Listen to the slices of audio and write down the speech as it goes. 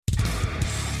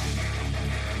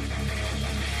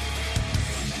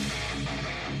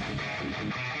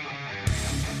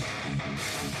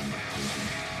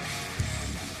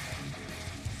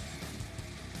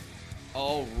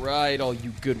All right, all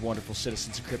you good, wonderful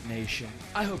citizens of Crypt Nation.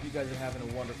 I hope you guys are having a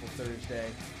wonderful Thursday.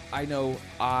 I know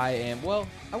I am. Well,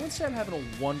 I wouldn't say I'm having a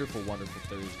wonderful, wonderful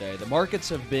Thursday. The markets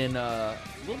have been a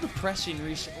little depressing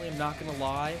recently, I'm not going to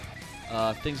lie.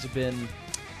 Things have been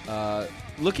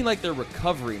looking like they're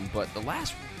recovering, but the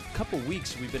last couple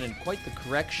weeks we've been in quite the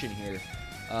correction here.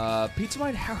 Pizza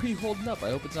Mind, how are you holding up?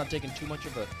 I hope it's not taking too much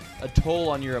of a toll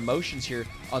on your emotions here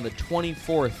on the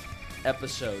 24th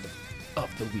episode of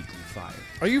the Weekly Fire.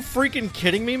 Are you freaking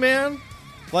kidding me, man?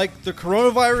 Like, the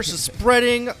coronavirus is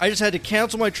spreading. I just had to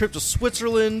cancel my trip to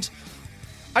Switzerland.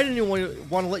 I didn't even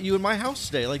want to let you in my house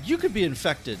today. Like, you could be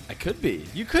infected. I could be.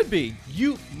 You could be.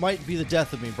 You might be the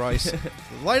death of me, Bryce.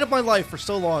 Light up my life for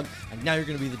so long, and now you're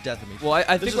going to be the death of me. Well,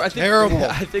 I This think is terrible.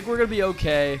 I think we're going to be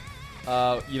okay.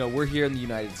 We're here in the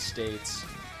United States.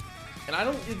 And I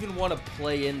don't even want to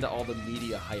play into all the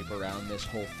media hype around this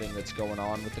whole thing that's going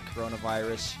on with the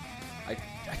coronavirus. I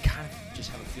kind of just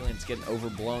have a feeling it's getting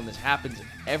overblown. This happens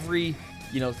every,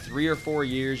 3 or 4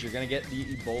 years. You're going to get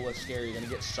the Ebola scare. You're going to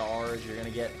get SARS. You're going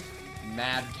to get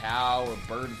mad cow or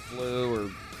bird flu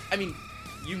or,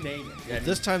 you name it.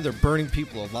 This time they're burning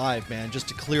people alive, man, just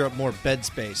to clear up more bed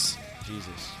space.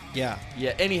 Jesus. Yeah.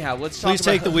 Yeah, anyhow, let's talk Please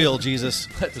take the wheel, Jesus.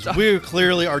 Let's Because talk- we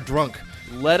clearly are drunk.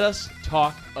 Let us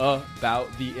talk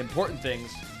about the important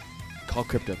things called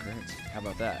cryptocurrency. How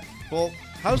about that? Well,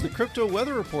 how's the crypto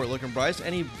weather report looking, Bryce?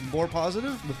 Any more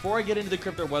positive? Before I get into the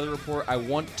crypto weather report, I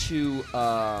want to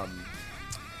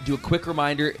do a quick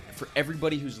reminder for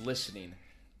everybody who's listening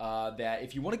that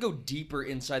if you want to go deeper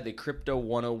inside the Crypto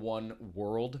 101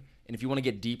 world, and if you want to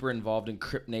get deeper involved in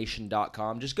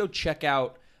CryptNation.com, just go check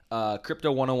out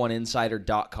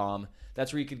Crypto101Insider.com.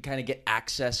 That's where you can kind of get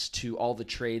access to all the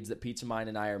trades that Pizza Mind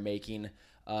and I are making,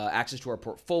 access to our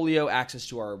portfolio, access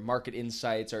to our market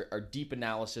insights, our deep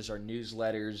analysis, our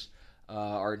newsletters,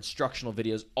 our instructional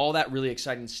videos, all that really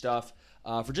exciting stuff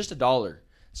for just $1.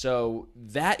 So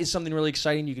that is something really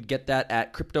exciting. You could get that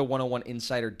at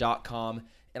Crypto101Insider.com.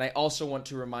 And I also want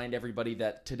to remind everybody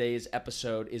that today's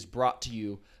episode is brought to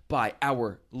you by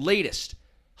our latest,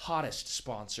 hottest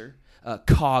sponsor,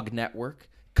 COG Network.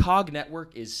 COG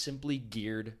Network is simply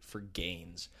geared for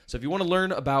gains. So if you want to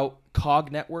learn about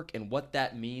COG Network and what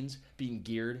that means, being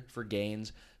geared for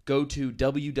gains, go to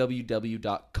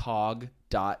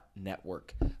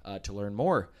www.cog.network to learn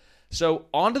more. So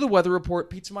on to the weather report.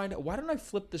 Pizza Mind, why don't I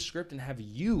flip the script and have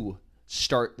you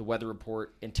start the weather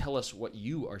report and tell us what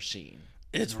you are seeing?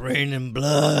 It's raining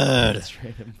blood. It's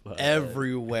raining blood.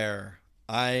 Everywhere.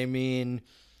 I mean,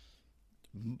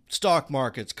 stock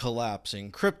markets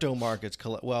collapsing, crypto markets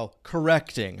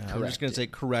correcting. I'm just going to say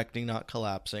correcting, not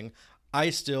collapsing.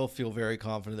 I still feel very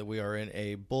confident that we are in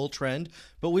a bull trend,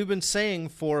 but we've been saying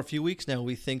for a few weeks now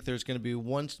we think there's going to be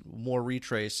one more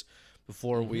retrace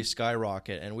before we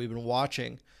skyrocket, and we've been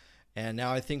watching, and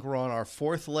now I think we're on our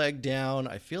fourth leg down.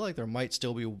 I feel like there might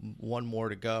still be one more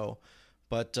to go,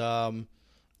 but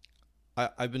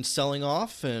I've been selling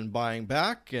off and buying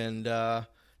back and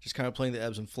just kind of playing the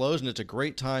ebbs and flows, and it's a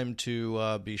great time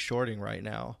to be shorting right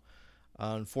now.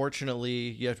 Unfortunately,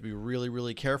 you have to be really,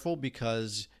 really careful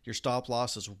because your stop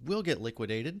losses will get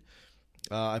liquidated.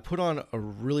 I put on a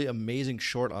really amazing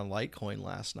short on Litecoin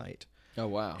last night. Oh,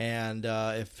 wow. And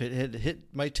if it had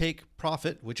hit my take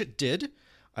profit, which it did,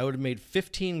 I would have made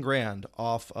 $15,000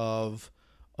 off of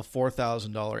a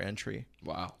 $4,000 entry.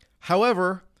 Wow.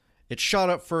 However, it shot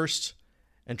up first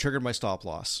and triggered my stop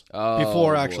loss Oh,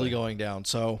 before actually boy. going down.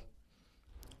 So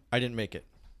I didn't make it.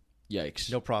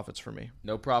 Yikes. No profits for me.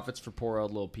 No profits for poor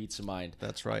old little Pizza Mind.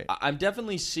 That's right. I'm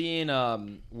definitely seeing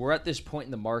we're at this point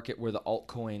in the market where the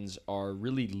altcoins are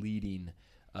really leading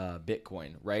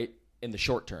Bitcoin, right, in the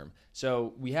short term.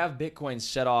 So we have Bitcoin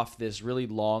set off this really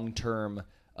long-term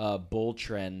bull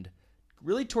trend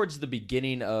really towards the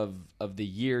beginning of the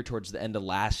year, towards the end of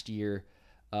last year,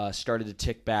 started to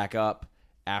tick back up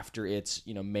after its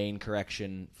main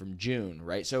correction from June,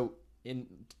 right? So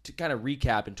to kind of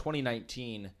recap, in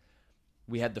 2019,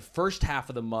 we had the first half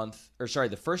of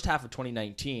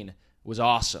 2019 was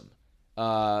awesome.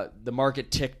 The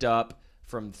market ticked up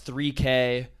from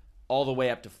 3K all the way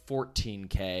up to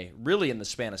 14K, really in the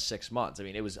span of 6 months. I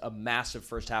mean, it was a massive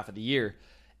first half of the year.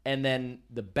 And then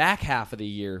the back half of the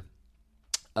year,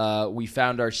 we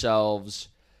found ourselves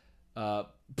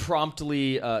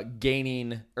promptly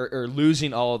gaining or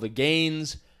losing all of the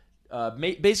gains,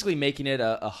 basically making it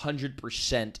a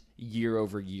 100%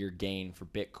 year-over-year gain for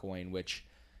Bitcoin, which,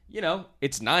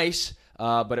 it's nice,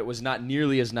 but it was not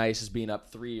nearly as nice as being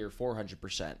up 300 or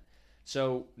 400%.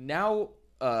 So now,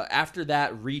 after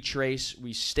that retrace,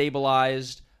 we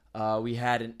stabilized. We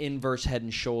had an inverse Head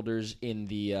and Shoulders in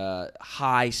the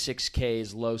high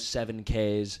 6Ks, low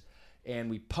 7Ks, and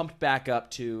we pumped back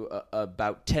up to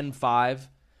about 10.5.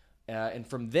 And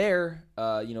from there,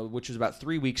 which was about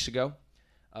 3 weeks ago,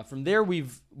 from there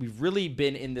we've really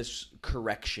been in this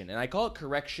correction. And I call it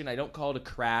correction. I don't call it a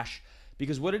crash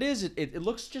because what it is, it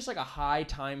looks just like a high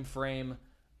time frame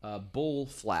bull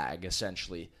flag,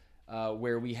 essentially,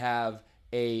 where we have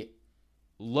a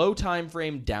low time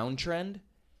frame downtrend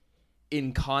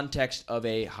in context of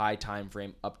a high time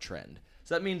frame uptrend.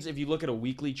 So that means if you look at a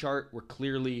weekly chart, we're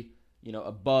clearly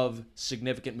above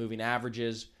significant moving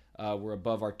averages. We're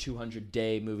above our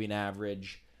 200-day moving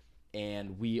average,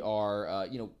 and we are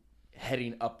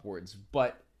heading upwards.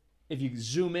 But if you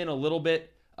zoom in a little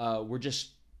bit, we're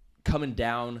just coming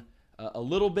down a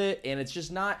little bit, and it's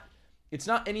not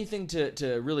anything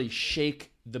to really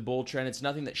shake the bull trend. It's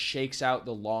nothing that shakes out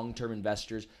the long-term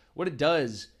investors. What it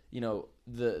does,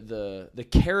 the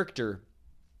character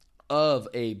of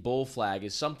a bull flag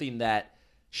is something that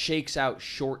shakes out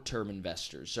short-term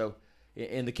investors. So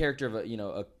in the character of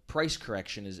a price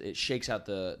correction is it shakes out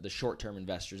the short-term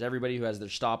investors. Everybody who has their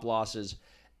stop losses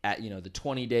at the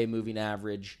 20-day moving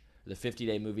average, the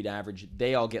 50-day moving average,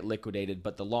 they all get liquidated,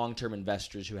 but the long-term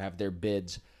investors who have their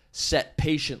bids set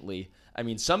patiently,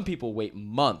 some people wait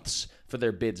months for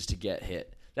their bids to get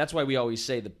hit. That's why we always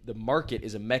say the market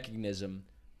is a mechanism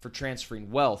for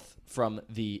transferring wealth from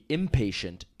the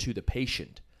impatient to the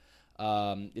patient.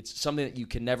 It's something that you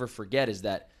can never forget is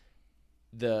that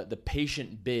the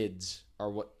patient bids are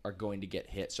what are going to get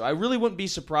hit. So I really wouldn't be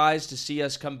surprised to see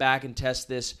us come back and test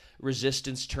this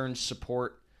resistance turn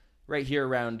support right here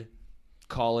around,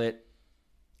 call it,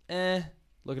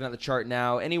 looking at the chart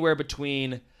now, anywhere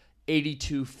between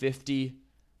 82.50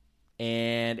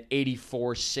 and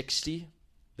 84.60.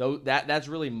 Though that's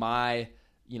really my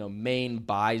main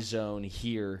buy zone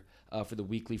here for the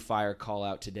weekly fire call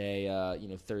out today,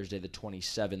 Thursday the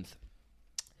 27th.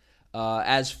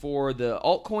 As for the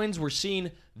altcoins, we're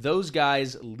seeing those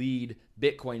guys lead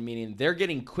Bitcoin, meaning they're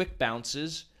getting quick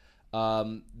bounces.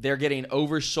 They're getting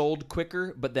oversold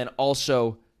quicker, but then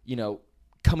also,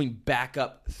 coming back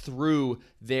up through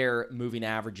their moving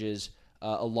averages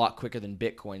a lot quicker than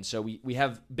Bitcoin. So we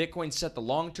have Bitcoin set the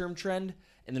long-term trend,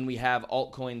 and then we have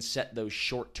altcoins set those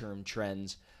short-term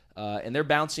trends. And they're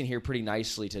bouncing here pretty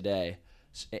nicely today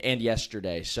and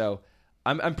yesterday. So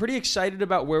I'm pretty excited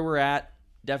about where we're at.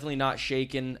 Definitely not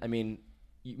shaken.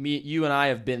 You and I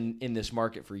have been in this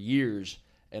market for years,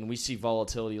 and we see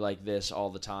volatility like this all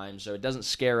the time. So it doesn't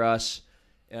scare us.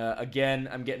 Again,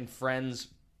 I'm getting friends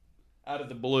out of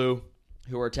the blue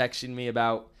who are texting me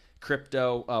about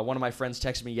crypto. One of my friends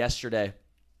texted me yesterday,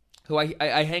 who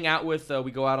I hang out with.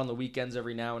 We go out on the weekends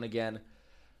every now and again.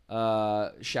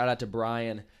 Shout out to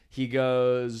Brian. He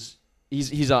goes,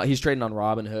 he's trading on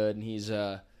Robinhood, and he's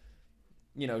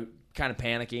kind of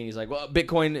panicking. He's like, well,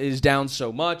 Bitcoin is down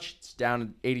so much. It's down to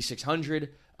 8,600.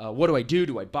 What do I do?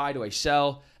 Do I buy? Do I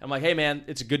sell? I'm like, hey, man,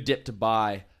 it's a good dip to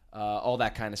buy, all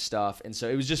that kind of stuff. And so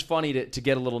it was just funny to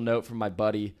get a little note from my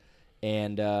buddy.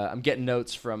 And I'm getting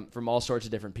notes from all sorts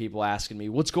of different people asking me,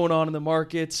 what's going on in the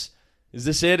markets? Is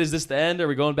this it? Is this the end? Are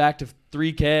we going back to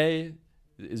 3K?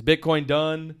 Is Bitcoin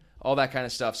done? All that kind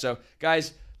of stuff. So,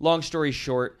 guys, long story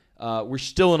short, we're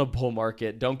still in a bull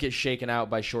market. Don't get shaken out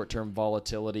by short-term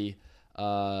volatility.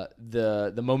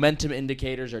 The momentum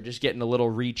indicators are just getting a little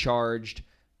recharged.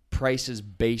 Price is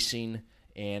basing,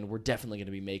 and we're definitely going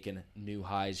to be making new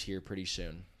highs here pretty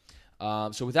soon.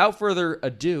 So without further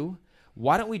ado,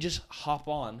 why don't we just hop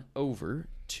on over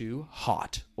to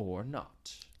Hot or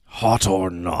Not? Hot or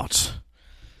Not.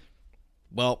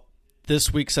 Well,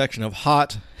 this week's section of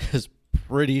Hot is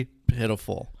pretty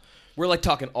pitiful. We're like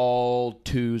talking all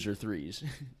 2s or 3s.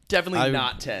 Definitely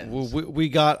not 10s. We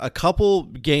got a couple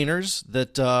gainers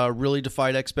that really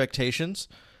defied expectations,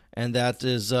 and that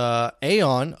is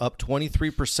Aeon up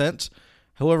 23%.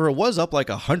 However, it was up like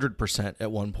 100%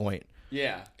 at one point.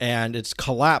 Yeah. And it's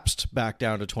collapsed back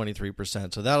down to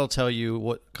 23%. So that'll tell you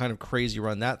what kind of crazy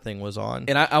run that thing was on.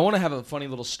 And I want to have a funny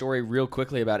little story real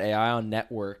quickly about Aeon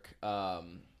Network. I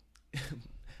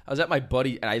was at my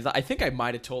buddy, and I think I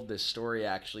might have told this story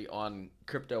actually on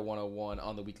Crypto 101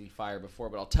 on the Weekly Fire before,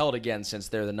 but I'll tell it again since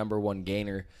they're the number one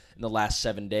gainer in the last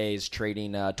 7 days,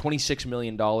 trading $26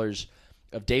 million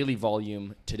of daily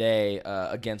volume today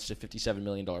against a $57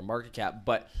 million market cap.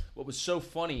 But what was so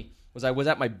funny was I was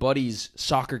at my buddy's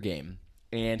soccer game,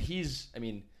 and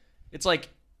it's like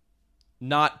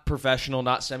not professional,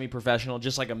 not semi-professional,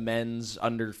 just like a men's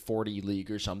under 40 league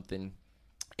or something.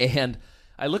 And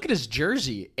I look at his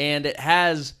jersey, and it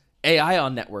has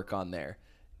Aeon Network on there.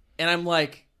 And I'm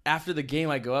like, after the game,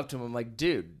 I go up to him. I'm like,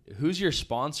 dude, who's your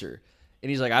sponsor? And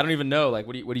he's like, I don't even know. Like,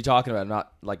 what are you talking about? I'm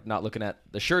not looking at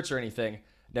the shirts or anything.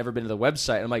 Never been to the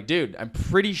website. And I'm like, dude, I'm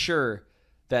pretty sure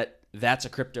that's a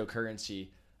cryptocurrency.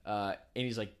 And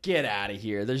he's like, get out of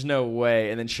here. There's no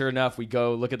way. And then sure enough, we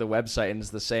go look at the website, and it's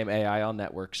the same AION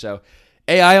network. So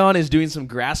AION is doing some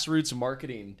grassroots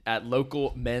marketing at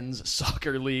local men's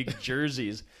soccer league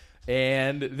jerseys.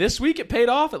 And this week it paid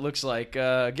off, it looks like.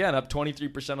 Again, up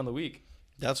 23% on the week.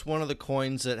 That's one of the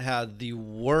coins that had the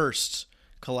worst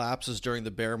collapses during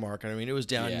the bear market. I mean, it was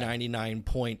down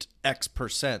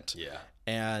 99.x%. Yeah.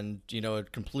 And, it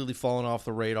had completely fallen off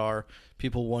the radar.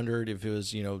 People wondered if it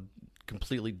was,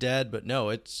 completely dead. But no,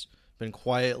 it's been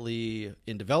quietly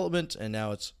in development, and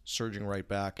now it's surging right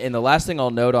back. And the last thing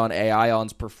I'll note on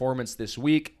AION's performance this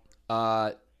week,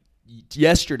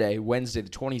 yesterday, Wednesday the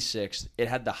 26th, it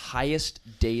had the highest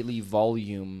daily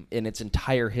volume in its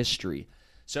entire history.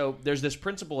 So there's this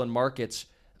principle in markets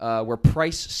where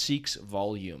price seeks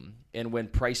volume, and when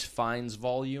price finds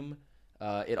volume,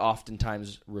 it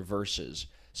oftentimes reverses.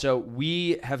 So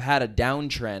we have had a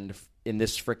downtrend in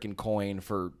this freaking coin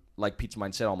for, like Pizza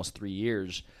Mind said, almost 3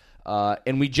 years.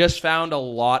 And we just found a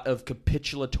lot of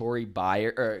capitulatory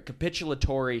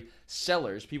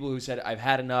sellers, people who said, I've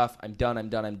had enough, I'm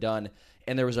done.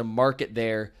 And there was a market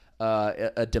there,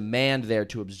 a demand there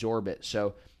to absorb it.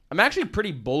 So I'm actually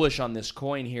pretty bullish on this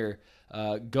coin here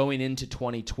going into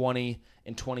 2020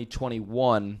 and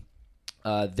 2021.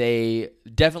 They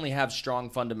definitely have strong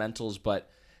fundamentals, but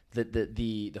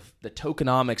the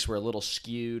tokenomics were a little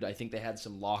skewed. I think they had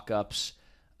some lockups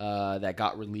that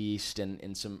got released,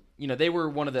 and some, they were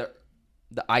one of the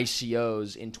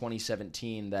ICOs in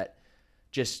 2017 that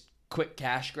just quick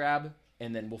cash grab,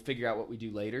 and then we'll figure out what we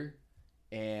do later.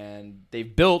 And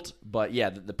they've built, but yeah,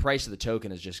 the price of the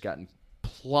token has just gotten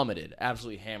plummeted,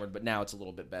 absolutely hammered, but now it's a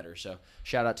little bit better. So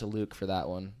shout out to Luke for that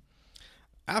one.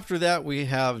 After that, we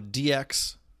have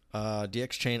DX.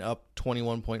 DX chain up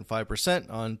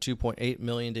 21.5% on 2.8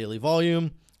 million daily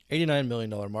volume, $89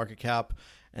 million market cap.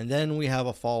 And then we have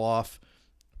a fall off.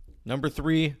 Number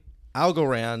 3,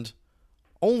 Algorand,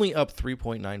 only up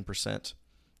 3.9%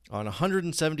 on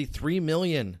 173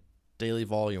 million daily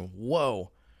volume.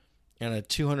 Whoa. And a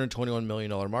 $221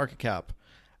 million market cap.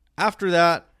 After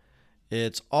that,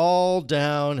 it's all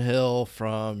downhill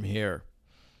from here.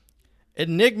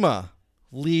 Enigma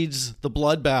leads the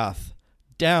bloodbath,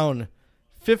 down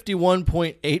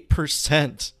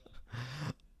 51.8%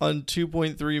 on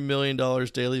 $2.3 million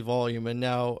daily volume, and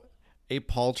now a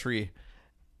paltry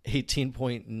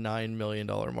 $18.9 million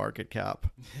market cap.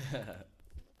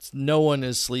 No one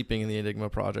is sleeping in the Enigma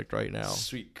project right now.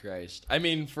 Sweet Christ. I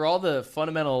mean, for all the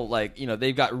fundamental,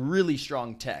 they've got really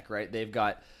strong tech, right? They've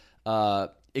got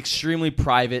extremely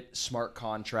private smart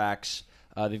contracts.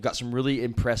 They've got some really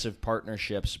impressive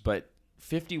partnerships, but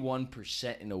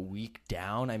 51% in a week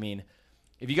down. I mean,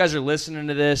 if you guys are listening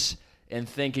to this and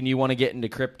thinking you want to get into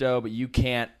crypto, but you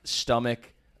can't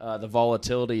stomach the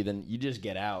volatility, then you just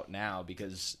get out now,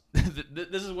 because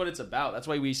this is what it's about. That's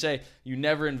why we say you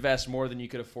never invest more than you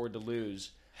could afford to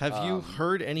lose. Have you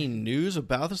heard any news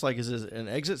about this? Like, is this an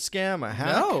exit scam, a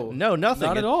hack? No, nothing.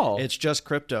 Not at all. It's just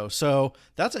crypto. So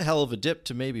that's a hell of a dip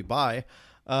to maybe buy.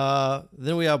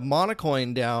 Then we have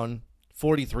Monocoin down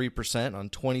 43% on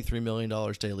 $23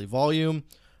 million daily volume,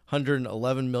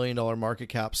 $111 million market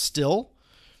cap still.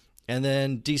 And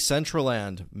then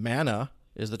Decentraland, Mana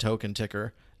is the token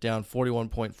ticker, down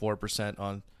 41.4%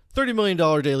 on $30 million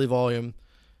daily volume,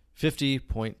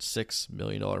 $50.6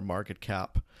 million market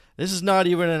cap. This is not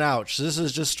even an ouch. This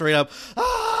is just straight up,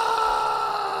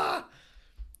 ah!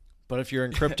 But if you're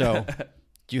in crypto,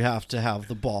 you have to have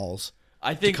the balls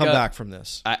to come back from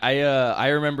this. I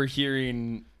remember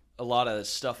hearing a lot of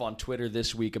stuff on Twitter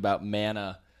this week about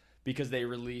Mana, because they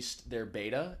released their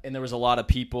beta, and there was a lot of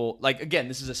people, again,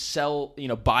 this is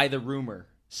a buy the rumor,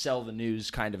 sell the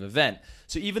news kind of event.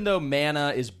 So even though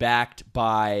Mana is backed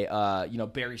by,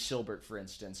 Barry Silbert, for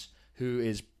instance, who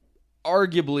is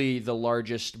arguably the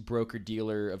largest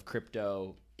broker-dealer of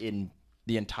crypto in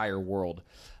the entire world,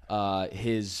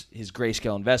 his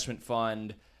Grayscale investment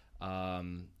fund,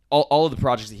 all of the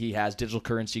projects that he has, Digital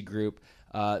Currency Group,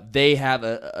 they have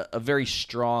a very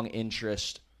strong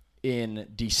interest in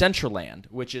Decentraland,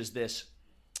 which is this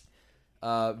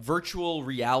virtual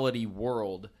reality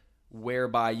world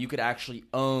whereby you could actually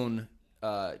own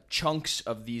chunks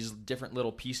of these different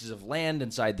little pieces of land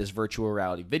inside this virtual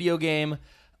reality video game,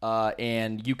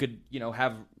 and you could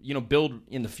build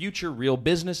in the future real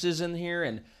businesses in here,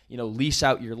 and lease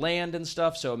out your land and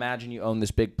stuff. So imagine you own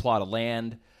this big plot of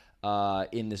land.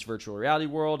 in this virtual reality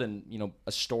world, and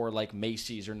a store like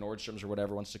Macy's or Nordstrom's or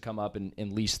whatever wants to come up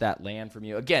and lease that land from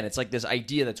you. Again, it's like this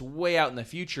idea that's way out in the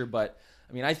future, but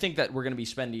I mean, I think that we're going to be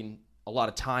spending a lot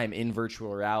of time in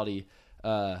virtual reality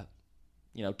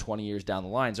 20 years down the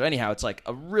line. So anyhow, it's like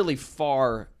a really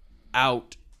far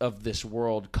out of this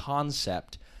world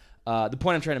concept. The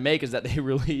point I'm trying to make is that they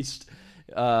released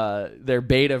their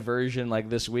beta version like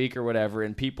this week or whatever,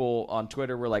 and people on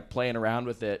Twitter were like playing around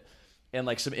with it. And,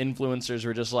 like, some influencers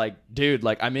were just like, dude,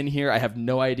 like, I'm in here. I have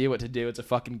no idea what to do. It's a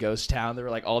fucking ghost town. There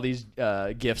were, like, all these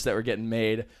GIFs that were getting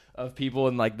made of people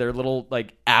and, like, their little,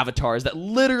 like, avatars that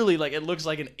literally, like, it looks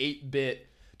like an 8-bit,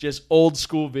 just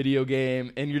old-school video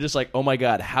game. And you're just like, oh, my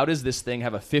God, how does this thing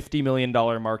have a $50 million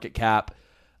market cap?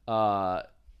 And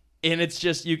it's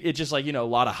just, like, a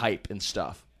lot of hype and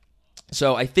stuff.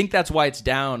 So I think that's why it's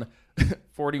down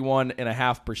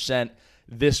 41.5%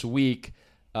 this week.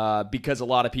 Because a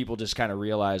lot of people just kind of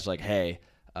realize, like, hey,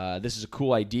 this is a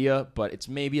cool idea, but it's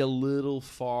maybe a little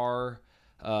far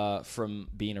from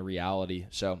being a reality.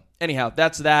 So anyhow,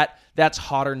 that's that. That's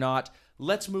hot or not.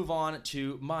 Let's move on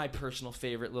to my personal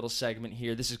favorite little segment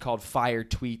here. This is called Fire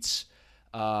Tweets.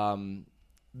 One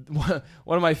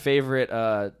of my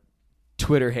favorite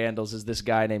Twitter handles is this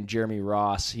guy named Jeremy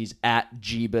Ross. He's at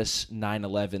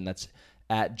Jeebus911. That's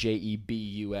at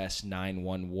JEBUS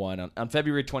 911 on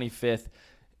February 25th.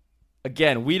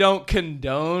 Again, we don't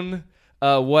condone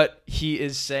what he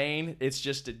is saying. It's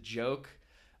just a joke.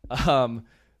 But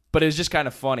it was just kind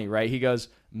of funny, right? He goes,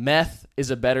 meth is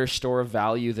a better store of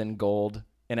value than gold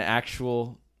and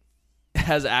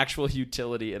has actual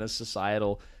utility in a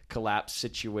societal collapse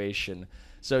situation.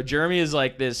 So Jeremy is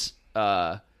like this,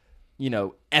 epic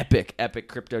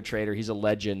crypto trader. He's a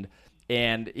legend.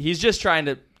 And he's just trying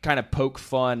to kind of poke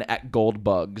fun at gold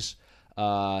bugs.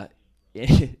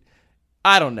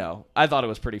 I don't know. I thought it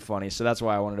was pretty funny, so that's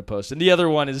why I wanted to post. And the other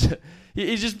one is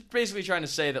he's just basically trying to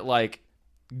say that, like,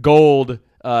 gold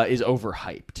is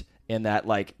overhyped and that,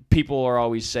 like, people are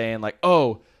always saying, like,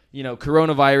 oh,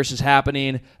 coronavirus is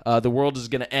happening, the world is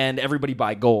going to end, everybody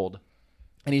buy gold.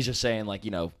 And he's just saying, like,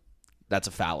 that's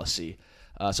a fallacy.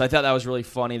 So I thought that was really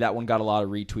funny. That one got a lot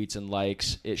of retweets and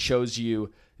likes. It shows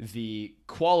you the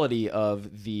quality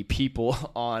of the people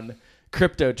on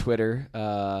crypto Twitter,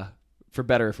 for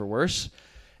better or for worse.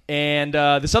 And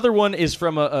this other one is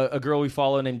from a girl we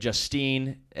follow named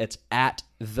Justine. It's at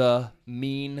The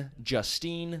Mean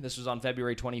Justine. This was on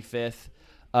February 25th.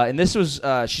 And this was,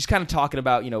 she's kind of talking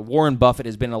about, Warren Buffett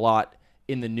has been a lot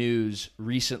in the news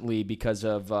recently because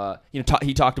of,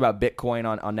 he talked about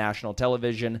Bitcoin on national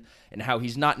television and how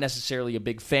he's not necessarily a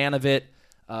big fan of it.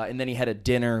 And then he had a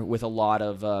dinner with a lot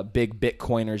of big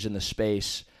Bitcoiners in the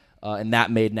space, and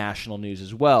that made national news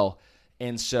as well.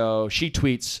 And so she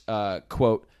tweets,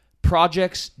 quote,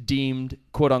 projects deemed,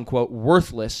 quote unquote,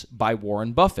 worthless by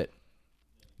Warren Buffett.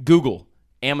 Google,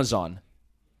 Amazon.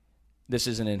 This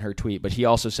isn't in her tweet, but he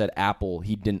also said Apple,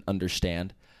 he didn't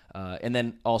understand. And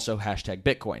then also hashtag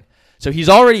Bitcoin. So he's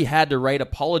already had to write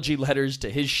apology letters to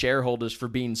his shareholders for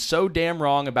being so damn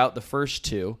wrong about the first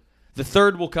two. The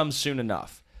third will come soon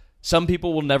enough. Some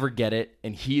people will never get it,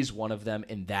 and he's one of them,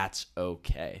 and that's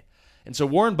okay. And so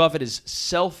Warren Buffett is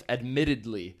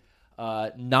self-admittedly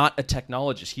not a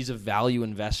technologist. He's a value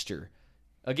investor.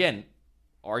 Again,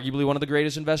 arguably one of the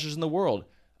greatest investors in the world.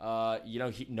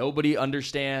 Nobody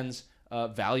understands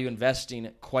value investing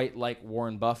quite like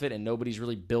Warren Buffett, and nobody's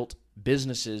really built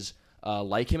businesses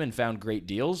like him and found great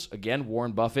deals. Again,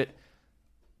 Warren Buffett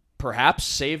perhaps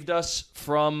saved us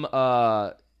from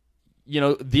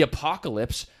the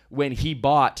apocalypse when he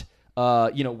bought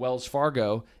Wells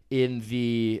Fargo in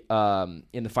the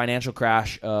financial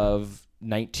crash of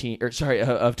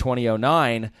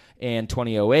 2009 and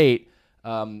 2008,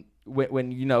 when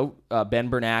Ben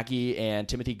Bernanke and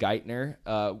Timothy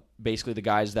Geithner, basically the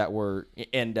guys that were,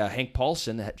 and Hank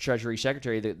Paulson, the Treasury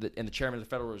Secretary, and the Chairman of the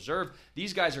Federal Reserve,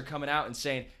 these guys are coming out and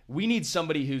saying, we need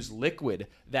somebody who's liquid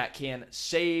that can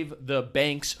save the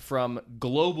banks from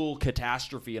global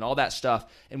catastrophe and all that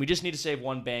stuff, and we just need to save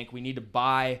one bank. We need to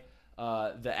buy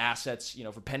the assets,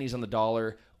 for pennies on the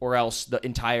dollar, or else the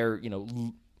entire,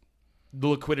 the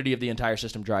liquidity of the entire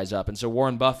system dries up. And so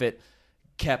Warren Buffett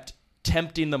kept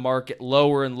tempting the market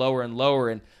lower and lower and lower.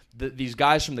 And these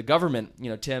guys from the government,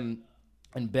 Tim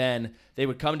and Ben, they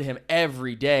would come to him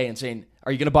every day and saying,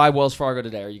 are you going to buy Wells Fargo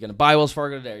today? Are you going to buy Wells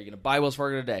Fargo today? Are you going to buy Wells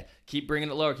Fargo today? Keep bringing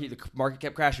it lower. The market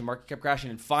kept crashing.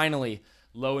 And finally,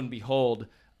 lo and behold,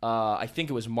 I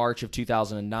think it was March of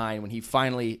 2009 when he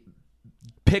finally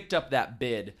picked up that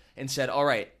bid and said, all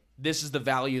right, this is the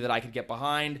value that I could get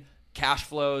behind. cash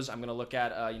flows. I'm going to look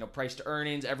at price to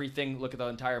earnings, everything. Look at the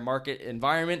entire market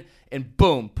environment, and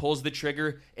boom, pulls the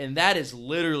trigger. And that is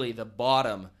literally the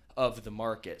bottom of the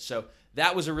market. So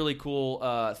that was a really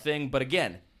cool thing. But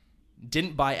again,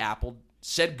 didn't buy Apple.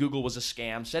 Said Google was a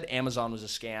scam. Said Amazon was a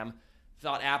scam.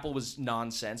 Thought Apple was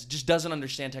nonsense. Just doesn't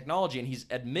understand technology. And he's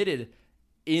admitted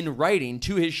in writing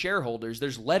to his shareholders,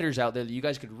 there's letters out there that you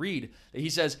guys could read, that he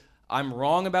says, I'm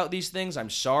wrong about these things.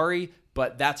 I'm sorry,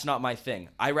 but that's not my thing.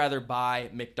 I rather buy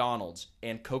McDonald's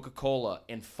and Coca-Cola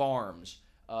and farms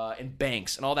and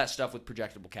banks and all that stuff with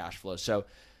projectable cash flow. So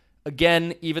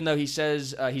again, even though he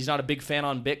says he's not a big fan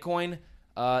on Bitcoin,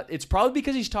 it's probably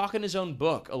because he's talking his own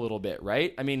book a little bit,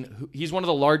 right? I mean, he's one of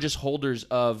the largest holders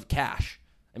of cash.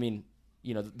 I mean,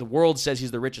 the world says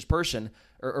he's the richest person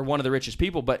or one of the richest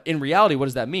people, but in reality, what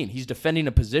does that mean? He's defending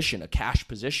a position, a cash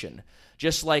position.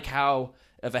 Just like how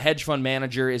if a hedge fund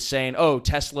manager is saying, oh,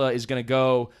 Tesla is going to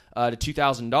go to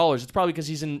 $2,000, it's probably because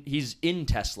he's in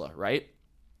Tesla, right?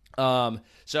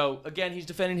 So again, he's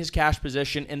defending his cash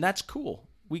position, and that's cool.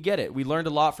 We get it. We learned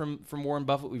a lot from Warren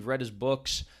Buffett. We've read his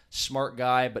books. Smart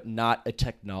guy, but not a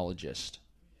technologist.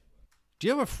 Do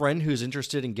you have a friend who's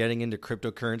interested in getting into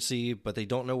cryptocurrency, but they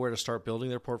don't know where to start building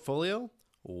their portfolio?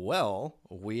 Well,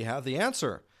 we have the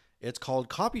answer. It's called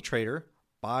CopyTrader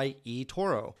by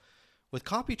eToro. With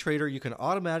CopyTrader, you can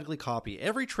automatically copy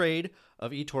every trade of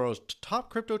eToro's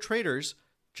top crypto traders,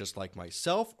 just like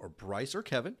myself or Bryce or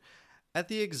Kevin, at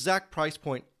the exact price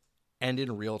point and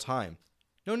in real time.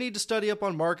 No need to study up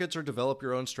on markets or develop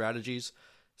your own strategies.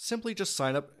 Simply just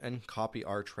sign up and copy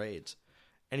our trades.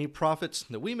 Any profits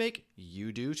that we make,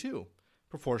 you do too.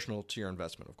 Proportional to your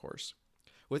investment, of course.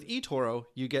 With eToro,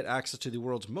 you get access to the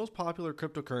world's most popular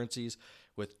cryptocurrencies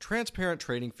with transparent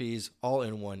trading fees all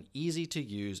in one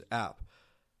easy-to-use app.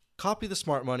 Copy the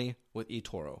smart money with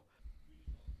eToro.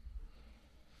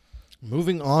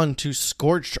 Moving on to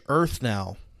scorched earth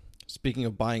now. Speaking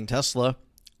of buying Tesla,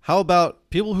 how about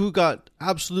people who got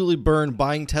absolutely burned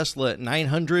buying Tesla at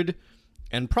 900,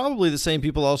 and probably the same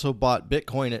people also bought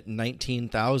Bitcoin at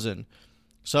 19,000.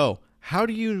 So how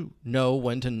do you know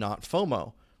when to not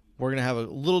FOMO? We're going to have a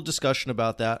little discussion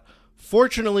about that.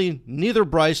 Fortunately, neither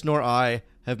Bryce nor I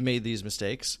have made these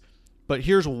mistakes, but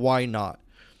here's why not.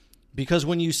 Because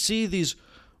when you see these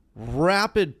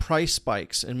rapid price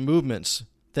spikes and movements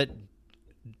that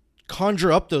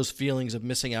conjure up those feelings of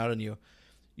missing out on you,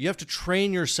 you have to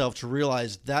train yourself to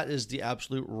realize that is the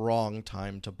absolute wrong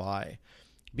time to buy.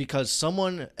 Because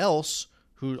someone else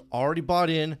who already bought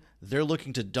in, they're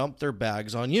looking to dump their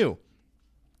bags on you.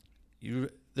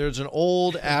 There's an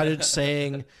old adage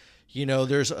saying,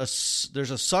 there's a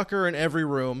sucker in every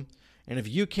room, and if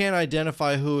you can't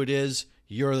identify who it is,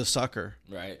 you're the sucker.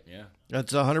 Right, yeah.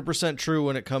 That's 100% true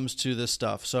when it comes to this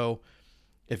stuff. So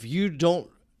if you don't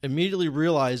immediately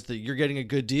realize that you're getting a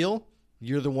good deal,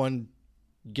 you're the one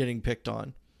getting picked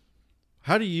on.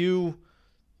 How do you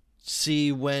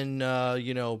see when,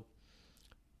 the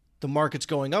market's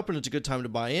going up and it's a good time to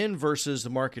buy in versus the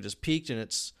market has peaked and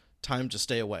it's time to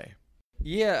stay away?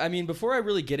 Yeah, I mean, before I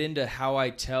really get into how I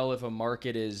tell if a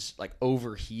market is like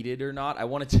overheated or not, I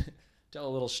wanted to tell a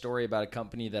little story about a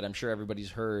company that I'm sure everybody's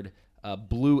heard,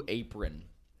 Blue Apron.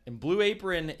 And Blue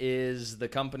Apron is the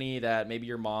company that maybe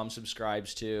your mom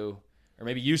subscribes to, or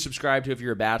maybe you subscribe to if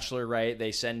you're a bachelor, right?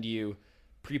 They send you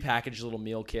prepackaged little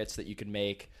meal kits that you can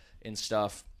make and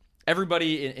stuff.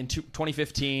 Everybody in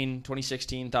 2015,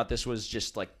 2016 thought this was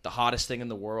just like the hottest thing in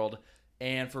the world.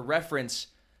 And for reference,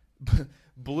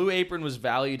 Blue Apron was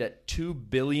valued at $2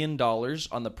 billion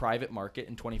on the private market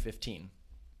in 2015.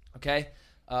 Okay?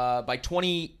 By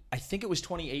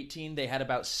 2018, they had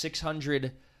about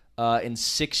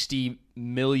 $660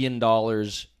 million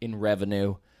in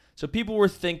revenue. So people were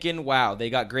thinking, wow,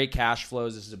 they got great cash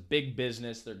flows. This is a big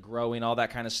business. They're growing, all that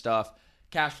kind of stuff.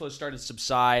 Cash flows started to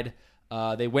subside.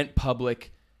 They went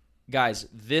public. Guys,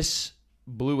 this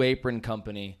Blue Apron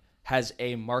company has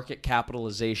a market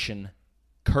capitalization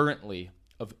currently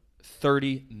of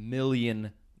 $30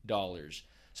 million.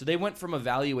 So they went from a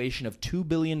valuation of $2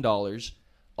 billion.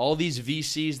 All these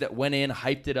VCs that went in,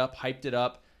 hyped it up,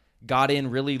 got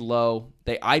in really low.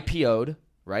 They IPO'd,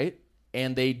 right?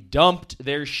 And they dumped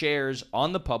their shares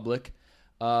on the public.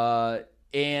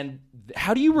 And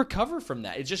how do you recover from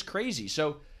that? It's just crazy.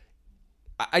 So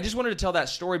I just wanted to tell that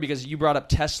story because you brought up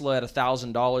Tesla at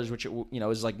 $1,000, which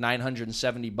is like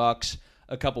 $970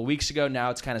 a couple weeks ago. Now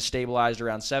it's kind of stabilized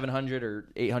around $700 or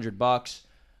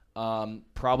 $800.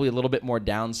 Probably a little bit more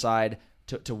downside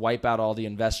to wipe out all the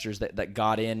investors that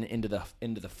got into the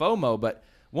FOMO. But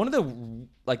one of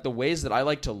the ways that I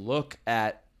like to look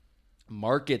at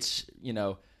markets,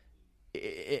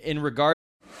 in regard.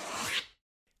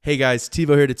 Hey guys,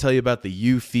 TiVo here to tell you about the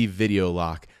Eufy Video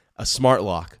Lock, a smart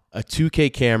lock, a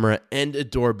 2K camera, and a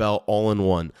doorbell all in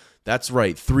one. That's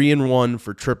right, 3-in-1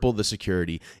 for triple the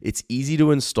security. It's easy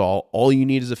to install. All you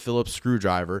need is a Phillips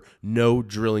screwdriver. No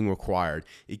drilling required.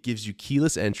 It gives you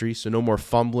keyless entry, so no more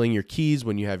fumbling your keys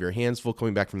when you have your hands full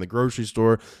coming back from the grocery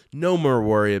store. No more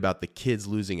worry about the kids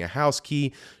losing a house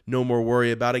key. No more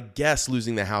worry about a guest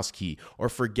losing the house key or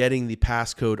forgetting the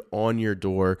passcode on your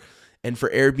door. And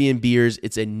for Airbnbers,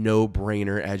 it's a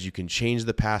no-brainer as you can change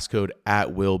the passcode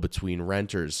at will between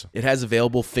renters. It has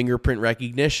available fingerprint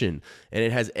recognition, and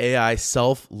it has AI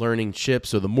self-learning chips,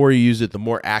 so the more you use it, the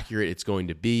more accurate it's going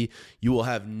to be. You will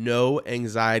have no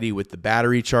anxiety with the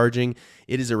battery charging.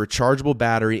 It is a rechargeable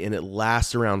battery, and it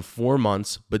lasts around 4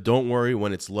 months, but don't worry,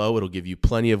 when it's low, it'll give you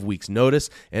plenty of weeks'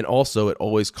 notice, and also it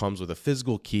always comes with a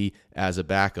physical key as a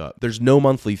backup. There's no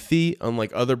monthly fee,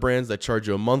 unlike other brands that charge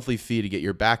you a monthly fee to get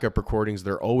your backup recordings.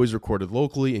 They're always recorded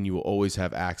locally, and you will always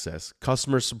have access.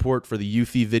 Customer support for the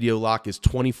Eufy Video Lock is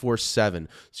 24/7,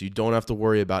 so you don't have to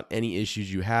worry about any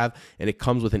issues you have, and it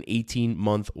comes with an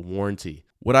 18-month warranty.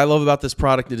 What I love about this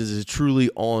product is it's truly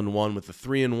all-in-one. With the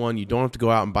 3-in-1, you don't have to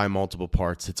go out and buy multiple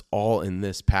parts. It's all in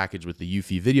this package with the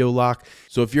Eufy Video Lock.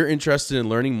 So if you're interested in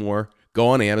learning more, go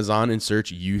on Amazon and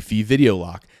search Eufy Video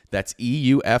Lock. That's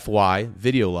EUFY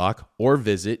Video Lock, or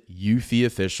visit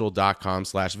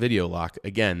eufyofficial.com/video lock.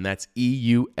 Again, that's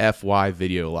EUFY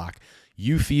Video Lock.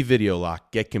 Eufy Video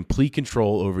Lock. Get complete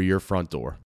control over your front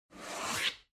door.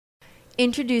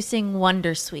 Introducing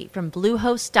Wondersuite from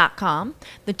Bluehost.com,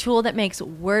 the tool that makes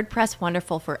WordPress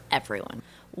wonderful for everyone.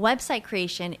 Website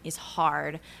creation is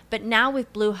hard, but now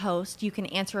with Bluehost, you can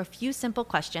answer a few simple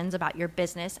questions about your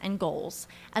business and goals,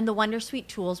 and the Wondersuite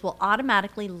tools will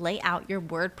automatically lay out your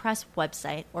WordPress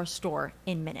website or store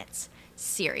in minutes.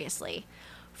 Seriously.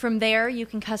 From there, you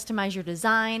can customize your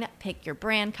design, pick your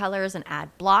brand colors, and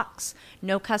add blocks.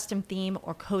 No custom theme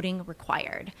or coding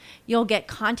required. You'll get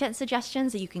content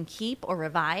suggestions that you can keep or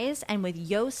revise, and with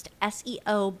Yoast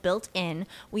SEO built in,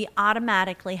 we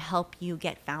automatically help you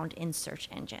get found in search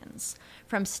engines.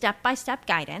 From step-by-step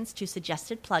guidance to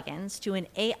suggested plugins to an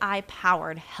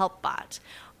AI-powered help bot,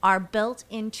 our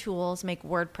built-in tools make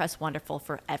WordPress wonderful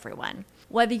for everyone.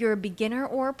 Whether you're a beginner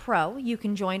or a pro, you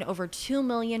can join over 2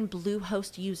 million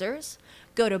Bluehost users.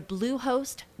 Go to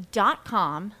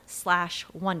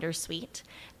bluehost.com/wondersuite.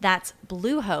 That's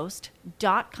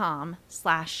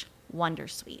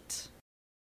bluehost.com/wondersuite.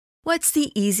 What's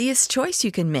the easiest choice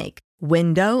you can make?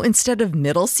 Window instead of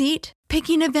middle seat?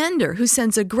 Picking a vendor who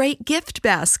sends a great gift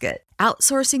basket?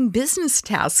 Outsourcing business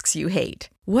tasks you hate?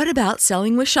 What about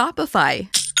selling with Shopify?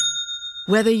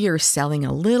 Whether you're selling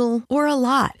a little or a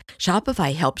lot,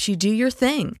 Shopify helps you do your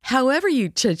thing, however you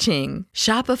cha-ching.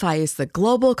 Shopify is the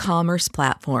global commerce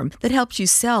platform that helps you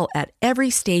sell at every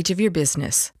stage of your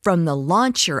business. From the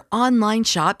launch your online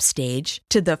shop stage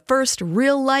to the first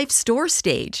real-life store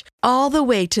stage, all the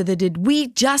way to the did we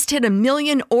just hit 1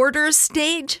 million orders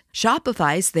stage.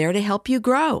 Shopify's there to help you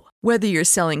grow. Whether you're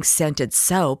selling scented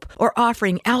soap or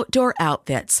offering outdoor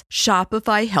outfits,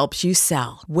 Shopify helps you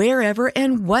sell. Wherever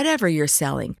and whatever you're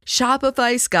selling,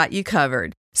 Shopify's got you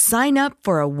covered. Sign up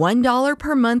for a $1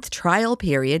 per month trial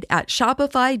period at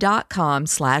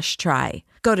shopify.com/try.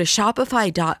 Go to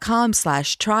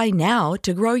shopify.com/try now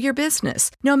to grow your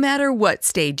business, no matter what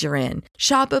stage you're in.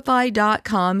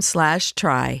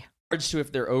 Shopify.com/try. To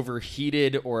if they're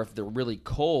overheated or if they're really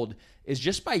cold is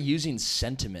just by using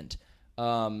sentiment.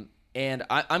 And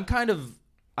I'm kind of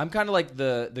like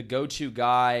the go-to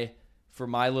guy for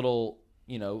my little,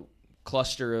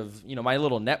 cluster of, my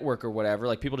little network or whatever.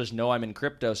 Like, people just know I'm in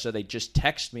crypto, so they just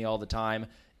text me all the time.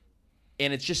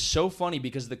 And it's just so funny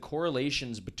because the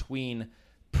correlations between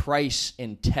price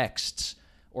and texts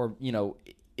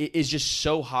is just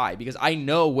so high, because I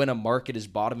know when a market is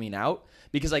bottoming out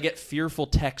because I get fearful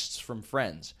texts from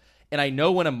friends. And I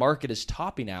know when a market is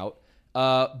topping out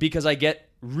because I get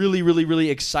really, really, really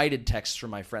excited texts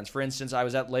from my friends. For instance, I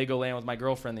was at Legoland with my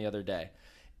girlfriend the other day,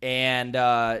 and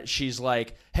she's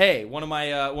like, "Hey, one of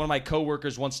my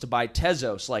coworkers wants to buy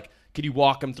Tezos. Like, could you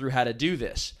walk him through how to do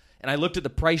this?" And I looked at the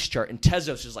price chart, and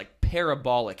Tezos is like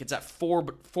parabolic. It's at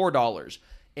 $4,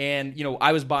 and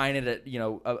I was buying it at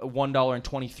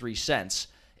 $1.23.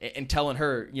 And telling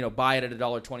her, buy it at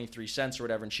 $1.23 or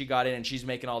whatever. And she got in and she's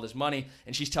making all this money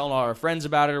and she's telling all her friends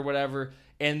about it or whatever.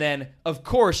 And then, of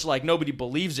course, like, nobody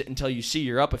believes it until you see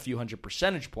you're up a few hundred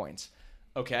percentage points.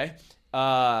 Okay.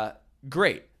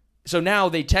 Great. So now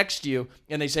they text you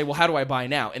and they say, well, how do I buy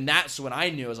now? And that's when I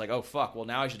knew. I was like, oh, fuck. Well,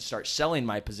 now I should start selling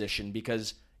my position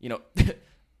because,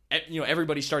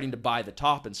 everybody's starting to buy the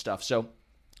top and stuff. So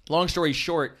long story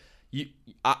short,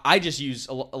 I just use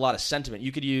a lot of sentiment.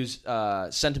 You could use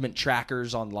sentiment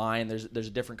trackers online. There's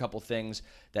a different couple things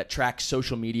that track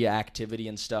social media activity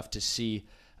and stuff to see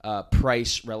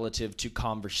price relative to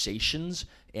conversations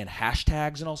and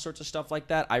hashtags and all sorts of stuff like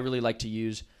that. I really like to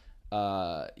use,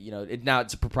 now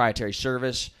it's a proprietary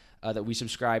service that we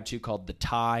subscribe to called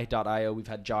thetie.io. We've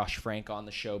had Josh Frank on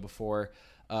the show before,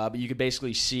 but you could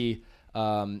basically see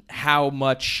how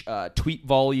much tweet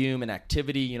volume and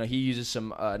activity. He uses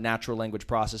some natural language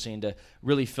processing to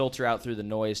really filter out through the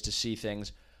noise to see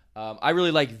things. I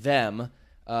really like them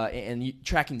and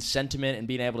tracking sentiment and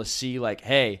being able to see like,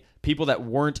 hey, people that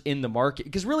weren't in the market.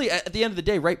 Because really, at the end of the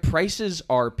day, right, prices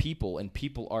are people and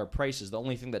people are prices. The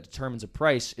only thing that determines a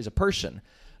price is a person.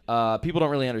 People don't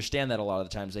really understand that a lot of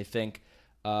the times. They think,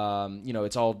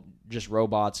 it's all just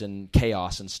robots and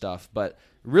chaos and stuff. But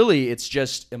really, it's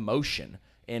just emotion.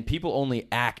 And people only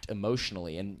act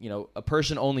emotionally. And, a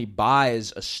person only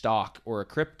buys a stock or a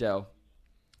crypto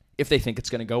if they think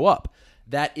it's going to go up.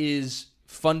 That is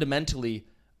fundamentally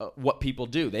what people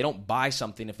do. They don't buy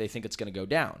something if they think it's going to go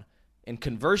down. And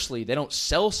conversely, they don't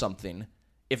sell something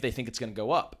if they think it's going to go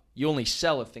up. You only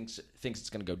sell if thinks it's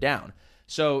going to go down.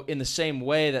 So in the same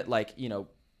way that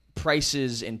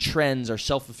prices and trends are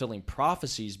self-fulfilling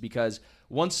prophecies, because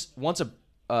once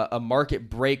a market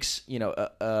breaks,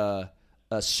 a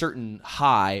certain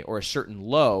high or a certain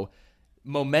low,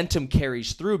 momentum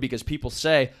carries through because people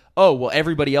say, oh, well,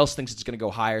 everybody else thinks it's going to go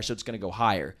higher, so it's going to go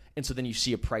higher. And so then you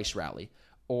see a price rally.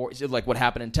 Or like what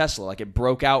happened in Tesla. Like it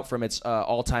broke out from its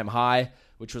all-time high,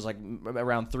 which was like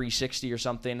around 360 or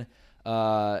something.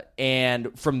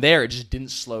 And from there, it just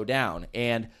didn't slow down.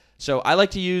 And so I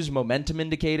like to use momentum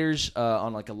indicators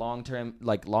on like a long-term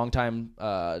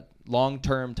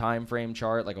time frame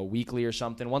chart, like a weekly or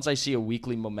something. Once I see a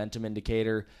weekly momentum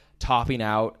indicator topping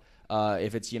out,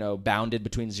 if it's bounded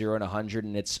between 0 and 100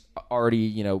 and it's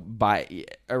already by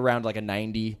around like a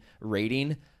 90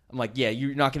 rating, I'm like, yeah,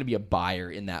 you're not going to be a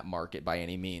buyer in that market by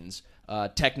any means.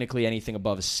 Technically, anything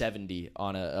above a 70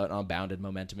 on a bounded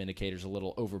momentum indicator is a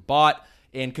little overbought.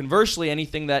 And conversely,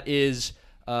 anything that is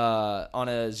on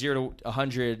a 0 to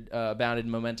 100 bounded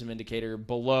momentum indicator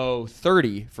below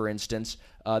 30, for instance,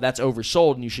 that's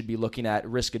oversold, and you should be looking at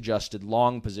risk-adjusted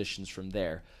long positions from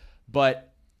there.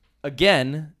 But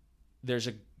again, there's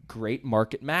a great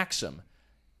market maxim.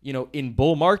 In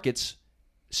bull markets,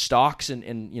 stocks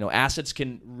and assets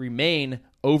can remain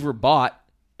overbought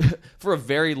for a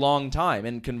very long time,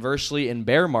 and conversely, in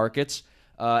bear markets,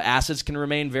 assets can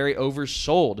remain very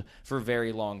oversold for a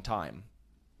very long time.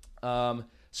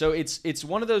 So it's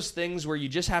one of those things where you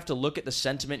just have to look at the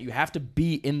sentiment. You have to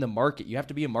be in the market. You have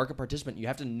to be a market participant. You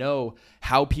have to know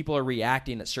how people are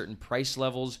reacting at certain price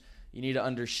levels. You need to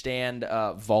understand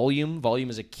volume. Volume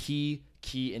is a key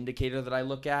indicator that I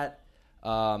look at.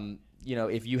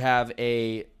 If you have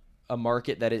a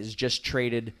market that is just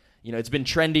traded, it's been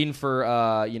trending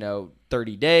for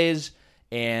 30 days,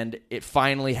 and it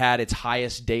finally had its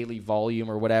highest daily volume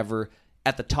or whatever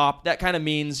at the top, that kind of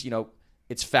means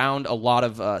it's found a lot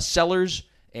of sellers,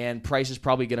 and price is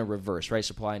probably going to reverse, right?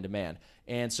 Supply and demand.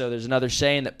 And so there's another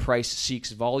saying that price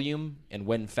seeks volume, and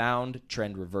when found,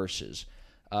 trend reverses.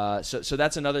 So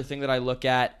that's another thing that I look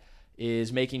at,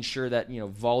 is making sure that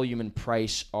volume and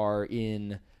price are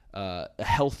in a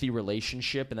healthy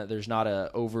relationship, and that there's not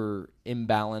a over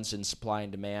imbalance in supply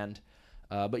and demand.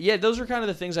 But yeah, those are kind of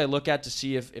the things I look at to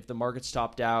see if the market's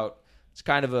topped out. It's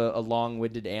kind of a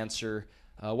long-winded answer.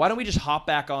 Why don't we just hop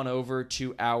back on over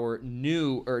to our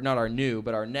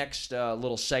our next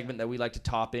little segment that we like to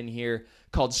top in here,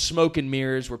 called Smoke and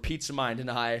Mirrors, where Pizza Mind and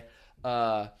I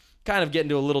kind of get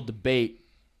into a little debate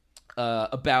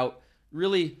about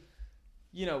really,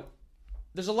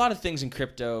 there's a lot of things in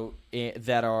crypto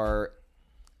that are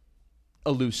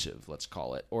elusive, let's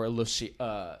call it, or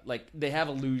like they have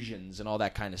illusions and all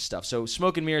that kind of stuff. So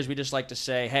Smoke and Mirrors, we just like to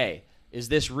say, hey, is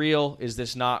this real? Is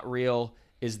this not real?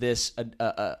 Is this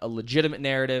a legitimate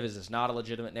narrative? Is this not a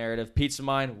legitimate narrative? Pizza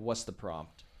Mind, what's the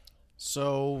prompt?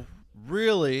 So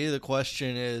really the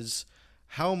question is,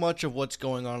 how much of what's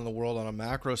going on in the world on a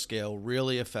macro scale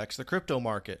really affects the crypto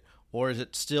market? Or is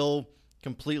it still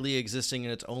completely existing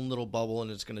in its own little bubble, and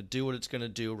it's going to do what it's going to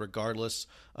do regardless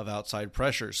of outside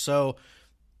pressures? So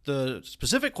the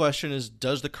specific question is,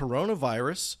 does the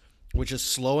coronavirus, which is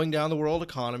slowing down the world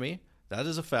economy, that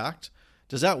is a fact,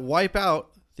 does that wipe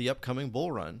out the upcoming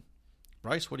bull run?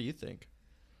 Bryce, what do you think?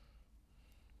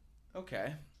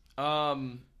 Okay.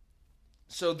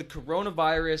 So the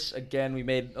coronavirus, again, we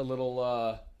made a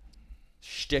little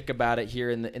shtick about it here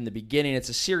in the beginning. It's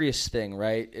a serious thing,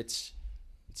 right? It's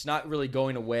not really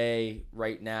going away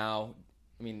right now.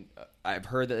 I mean, I've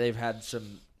heard that they've had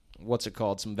some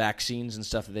some vaccines and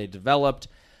stuff that they developed.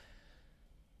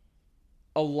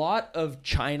 A lot of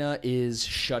China is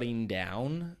shutting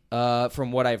down,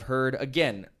 from what I've heard.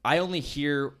 Again, I only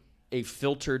hear a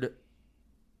filtered,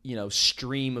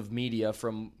 stream of media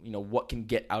from, what can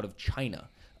get out of China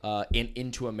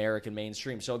into American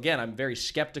mainstream. So again, I'm very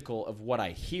skeptical of what I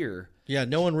hear. Yeah,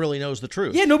 no one really knows the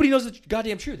truth. Yeah, nobody knows the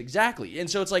goddamn truth. Exactly. And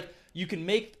so it's like you can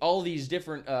make all these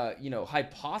different,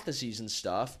 hypotheses and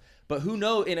stuff, but who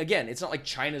knows? And again, it's not like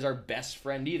China's our best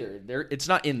friend either. It's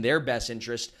not in their best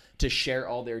interest to share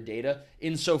all their data,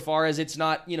 insofar as it's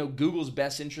not, Google's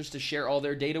best interest to share all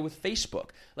their data with Facebook.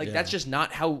 That's just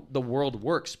not how the world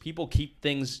works. People keep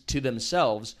things to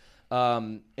themselves,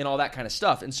 and all that kind of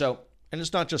stuff. And so... And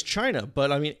it's not just China,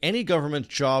 but I mean, any government's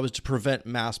job is to prevent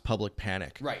mass public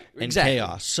panic and exactly.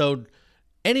 chaos. So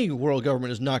any world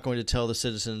government is not going to tell the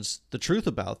citizens the truth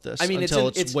about this until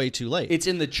it's way too late. It's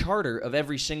in the charter of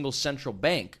every single central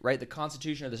bank, right? The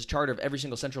constitution of this charter of every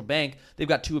single central bank, they've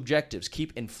got two objectives: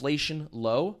 keep inflation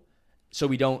low, so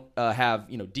we don't have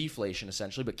deflation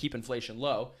essentially, but keep inflation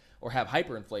low or have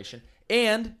hyperinflation,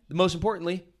 and most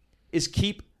importantly is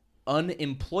keep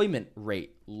unemployment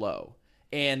rate low.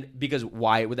 And because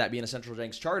why would that be in a central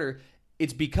bank's charter?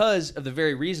 It's because of the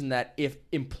very reason that if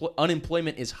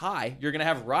unemployment is high, you're going to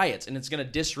have riots, and it's going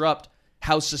to disrupt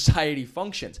how society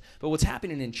functions. But what's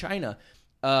happening in China,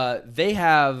 they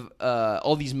have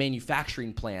all these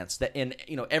manufacturing plants and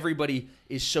everybody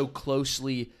is so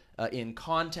closely in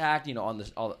contact, on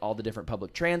all the different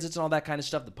public transits and all that kind of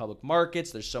stuff, the public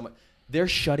markets. There's so much. They're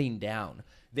shutting down.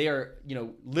 They are,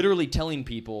 literally telling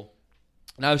people.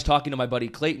 And I was talking to my buddy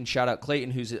Clayton, shout out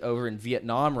Clayton, who's over in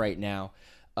Vietnam right now.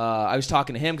 I was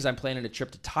talking to him because I'm planning a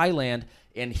trip to Thailand,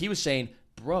 and he was saying,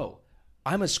 bro,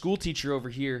 I'm a school teacher over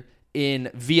here in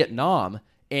Vietnam,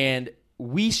 and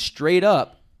we straight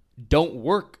up don't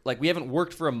work. We haven't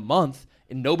worked for a month,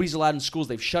 and nobody's allowed in schools.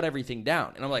 They've shut everything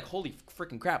down. And I'm like, holy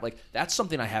freaking crap. That's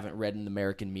something I haven't read in the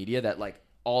American media, that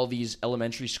all these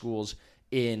elementary schools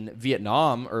in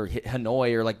Vietnam or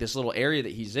Hanoi or this little area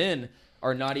that he's in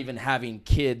are not even having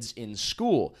kids in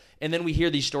school. And then we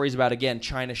hear these stories about, again,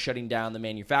 China shutting down the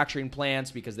manufacturing plants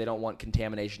because they don't want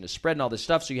contamination to spread and all this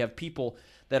stuff. So you have people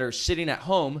that are sitting at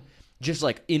home just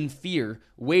in fear,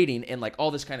 waiting, and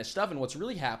all this kind of stuff. And what's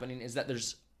really happening is that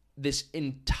there's this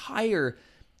entire,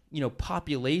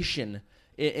 population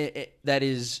that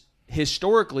is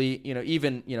historically,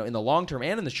 even, in the long term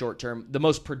and in the short term, the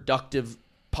most productive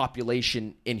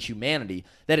population in humanity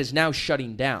that is now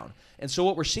shutting down. And so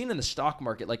what we're seeing in the stock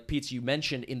market, like Pete, you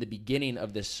mentioned in the beginning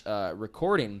of this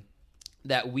recording,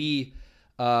 that we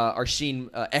are seeing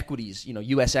equities,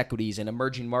 U.S. equities and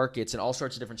emerging markets and all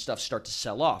sorts of different stuff start to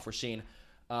sell off. We're seeing,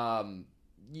 quite,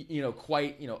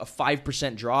 a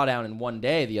 5% drawdown in one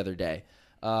day the other day,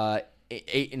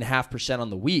 8.5% on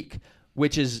the week,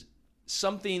 which is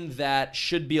something that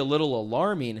should be a little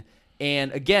alarming.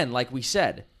 And again, like we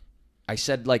said, I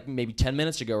said maybe 10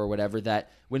 minutes ago or whatever,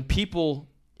 that when people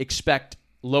expect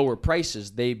lower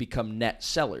prices, they become net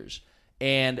sellers.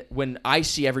 And when I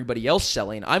see everybody else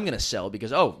selling, I'm going to sell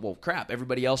because, oh, well, crap,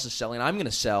 everybody else is selling. I'm going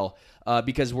to sell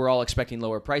because we're all expecting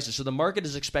lower prices. So the market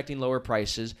is expecting lower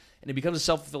prices, and it becomes a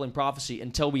self-fulfilling prophecy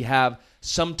until we have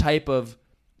some type of,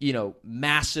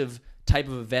 massive type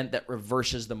of event that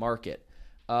reverses the market.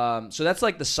 So that's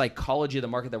the psychology of the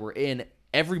market that we're in.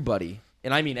 Everybody,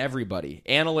 and I mean everybody,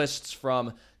 analysts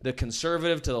from the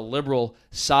conservative to the liberal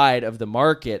side of the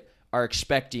market are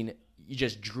expecting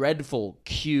just dreadful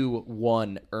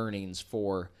Q1 earnings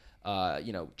for,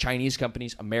 Chinese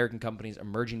companies, American companies,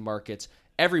 emerging markets,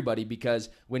 everybody, because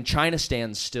when China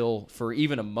stands still for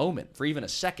even a moment, for even a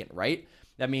second, right?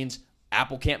 That means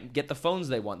Apple can't get the phones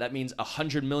they want. That means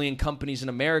 100 million companies in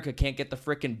America can't get the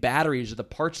frickin' batteries or the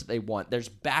parts that they want. There's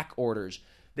back orders.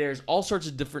 There's all sorts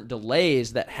of different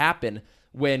delays that happen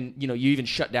when, you even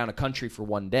shut down a country for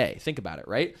one day. Think about it,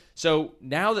 right? So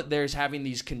now that there's having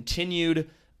these continued,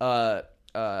 what's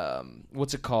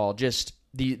it called? Just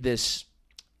this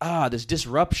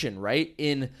disruption, right,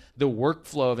 in the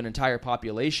workflow of an entire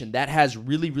population, that has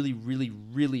really, really, really,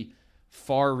 really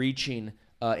far-reaching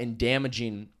and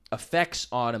damaging effects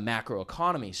on a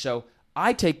macroeconomy. So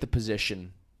I take the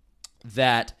position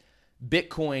that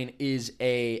Bitcoin is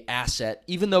a asset,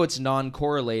 even though it's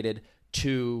non-correlated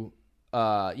to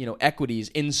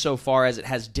equities, insofar as it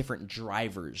has different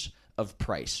drivers of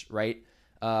price, right?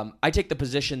 I take the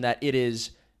position that it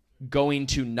is going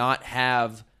to not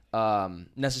have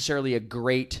necessarily a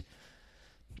great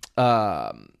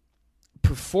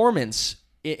performance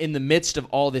in the midst of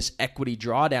all this equity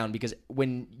drawdown, because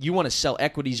when you want to sell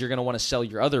equities, you're going to want to sell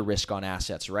your other risk-on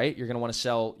assets, right? You're going to want to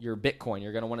sell your Bitcoin.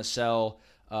 You're going to want to sell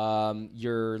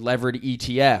your levered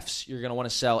ETFs. You're going to want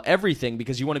to sell everything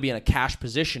because you want to be in a cash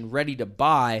position ready to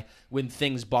buy when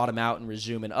things bottom out and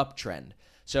resume an uptrend.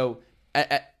 So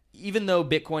even though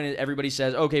Bitcoin, everybody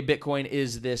says, okay, Bitcoin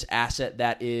is this asset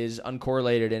that is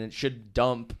uncorrelated and it should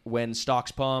dump when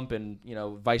stocks pump and,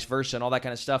 vice versa and all that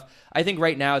kind of stuff. I think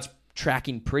right now it's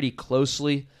tracking pretty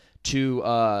closely to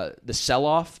the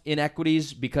sell-off in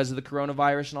equities because of the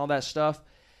coronavirus and all that stuff.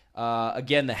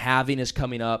 Again, the halving is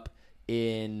coming up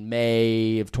in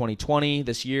May of 2020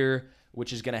 this year,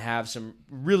 which is going to have some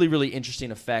really, really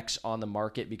interesting effects on the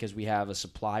market because we have a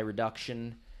supply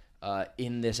reduction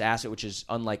in this asset, which is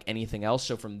unlike anything else.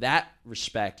 So from that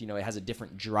respect, it has a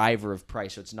different driver of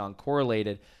price, so it's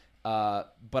non-correlated.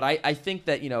 But I think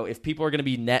that, if people are going to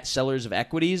be net sellers of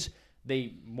equities,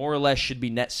 they more or less should be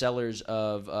net sellers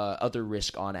of other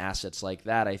risk-on assets like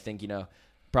that. I think,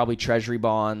 probably treasury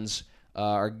bonds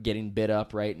are getting bid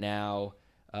up right now.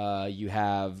 You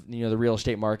have, the real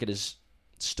estate market is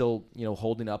still,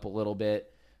 holding up a little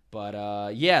bit.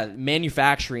 But,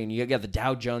 manufacturing, you got the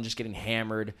Dow Jones just getting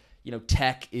hammered.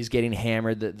 Tech is getting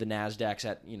hammered. The NASDAQ's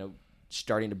at,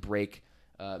 starting to break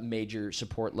major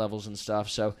support levels and stuff.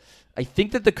 So I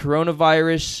think that the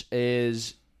coronavirus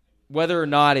is, whether or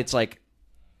not it's like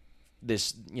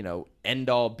this,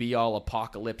 end-all, be-all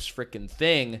apocalypse freaking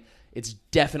thing, it's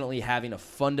definitely having a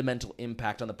fundamental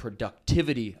impact on the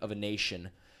productivity of a nation,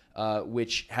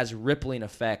 which has rippling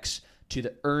effects to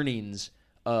the earnings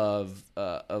of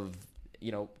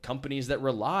companies that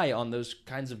rely on those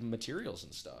kinds of materials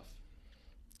and stuff.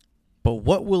 But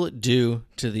what will it do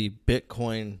to the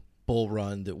Bitcoin bull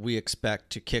run that we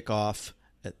expect to kick off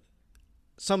at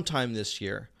sometime this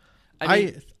year?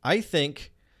 I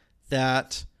think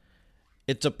that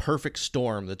it's a perfect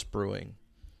storm that's brewing.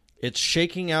 It's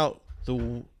shaking out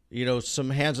some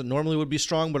hands that normally would be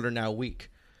strong but are now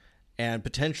weak, and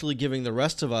potentially giving the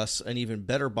rest of us an even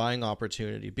better buying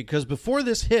opportunity. Because before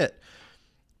this hit,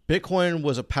 Bitcoin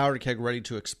was a powder keg ready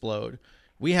to explode.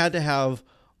 We had to have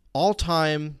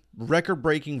all-time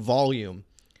record-breaking volume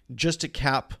just to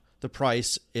cap the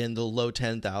price in the low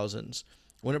 10,000s.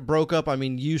 When it broke up,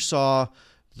 you saw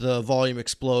the volume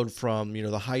explode from,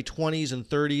 the high 20s and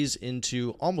 30s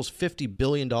into almost $50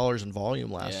 billion in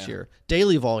volume last year.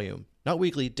 Daily volume, not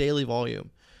weekly, daily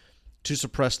volume, to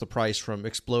suppress the price from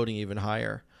exploding even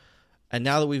higher. And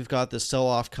now that we've got this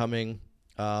sell-off coming,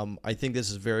 I think this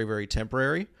is very, very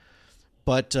temporary.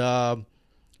 But now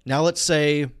let's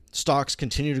say stocks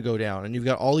continue to go down and you've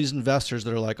got all these investors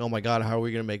that are like, oh my God, how are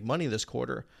we going to make money this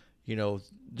quarter? The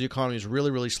economy is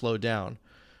really, really slowed down.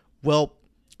 Well,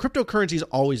 cryptocurrency's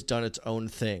always done its own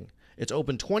thing. It's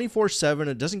open 24/7.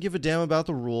 It doesn't give a damn about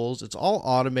the rules. It's all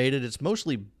automated. It's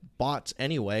mostly bots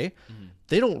anyway. Mm-hmm.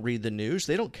 They don't read the news.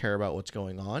 They don't care about what's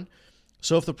going on.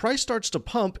 So if the price starts to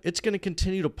pump, it's going to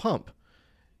continue to pump.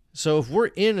 So if we're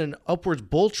in an upwards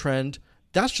bull trend,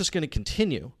 that's just going to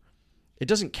continue. It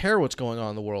doesn't care what's going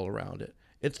on in the world around it.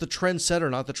 It's the trend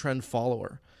setter, not the trend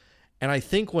follower. And I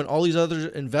think when all these other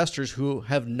investors who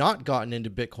have not gotten into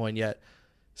Bitcoin yet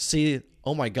see,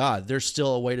 oh my God, there's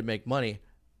still a way to make money.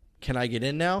 Can I get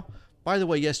in now? By the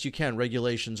way, yes, you can.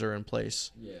 Regulations are in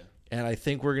place. Yeah. And I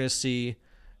think we're going to see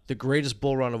the greatest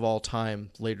bull run of all time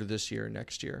later this year,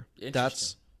 next year.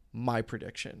 That's my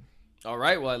prediction. All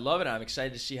right. Well, I love it. I'm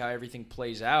excited to see how everything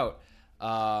plays out.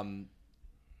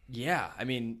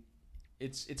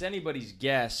 It's anybody's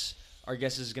guess. Our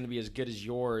guess is going to be as good as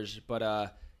yours.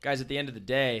 But, guys, at the end of the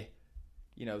day,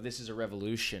 this is a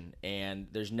revolution, and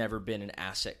there's never been an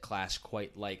asset class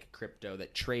quite like crypto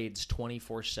that trades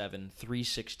 24/7,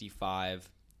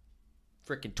 365,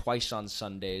 freaking twice on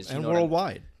Sundays. And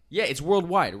worldwide. Yeah, it's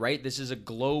worldwide, right? This is a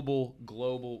global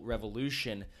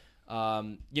revolution.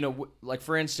 Like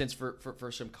for instance,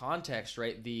 for some context,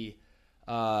 right? The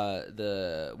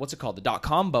what's it called? The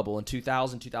 .com bubble in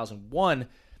 2000, 2001.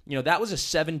 That was a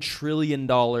 $7 trillion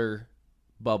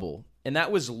bubble. And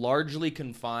that was largely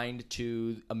confined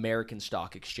to American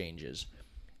stock exchanges.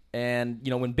 And,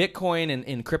 when Bitcoin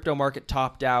and crypto market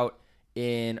topped out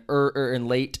in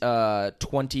late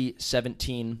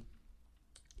 2017,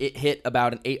 it hit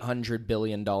about an $800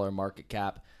 billion market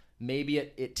cap. Maybe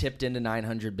it tipped into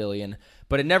 $900 billion,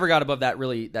 but it never got above that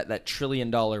 $1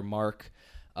 trillion mark.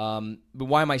 But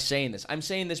why am I saying this? I'm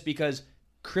saying this because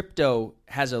crypto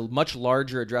has a much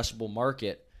larger addressable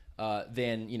market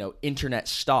than internet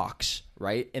stocks,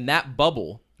 right? And that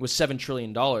bubble was $7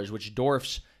 trillion, which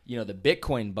dwarfs the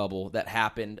Bitcoin bubble that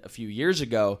happened a few years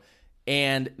ago.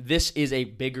 And this is a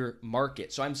bigger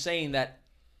market. So I'm saying that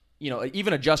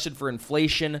even adjusted for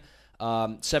inflation,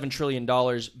 $7 trillion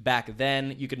back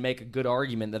then, you could make a good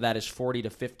argument that is $40 to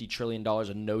 $50 trillion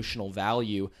of notional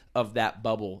value of that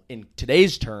bubble in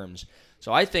today's terms.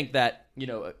 So I think that,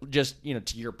 just,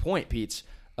 to your point, Pete's,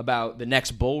 about the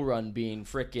next bull run being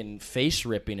freaking face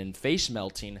ripping and face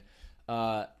melting,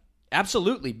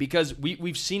 absolutely, because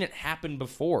we've seen it happen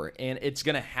before, and it's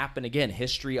going to happen again.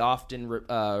 History often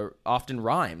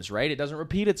rhymes, right? It doesn't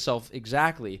repeat itself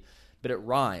exactly, but it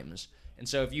rhymes. And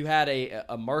so if you had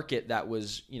a market that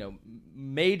was,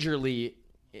 majorly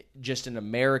just an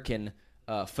American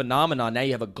phenomenon, now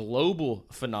you have a global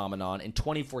phenomenon and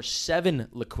 24/7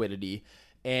 liquidity.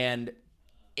 And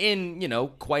in,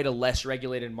 quite a less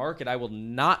regulated market, I will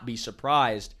not be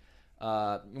surprised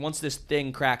once this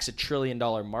thing cracks $1 trillion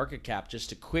market cap just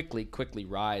to quickly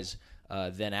rise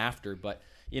then after. But,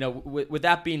 with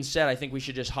that being said, I think we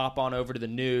should just hop on over to the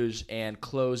news and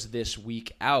close this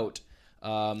week out.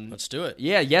 Let's do it.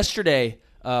 Yeah, yesterday,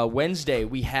 Wednesday,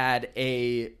 we had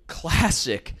a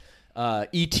classic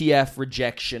ETF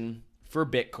rejection for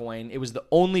Bitcoin. It was the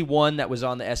only one that was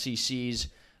on the SEC's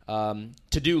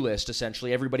to-do list,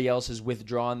 essentially. Everybody else has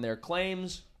withdrawn their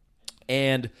claims.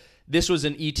 And this was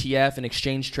an ETF, an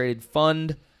exchange-traded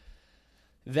fund,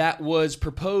 that was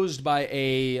proposed by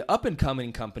a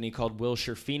up-and-coming company called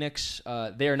Wilshire Phoenix.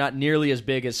 They are not nearly as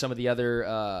big as some of the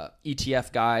other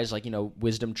ETF guys, like,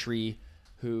 Wisdom Tree,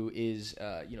 who is,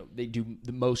 they do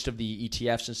most of the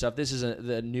ETFs and stuff. This is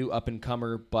the new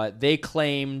up-and-comer, but they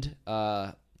claimed,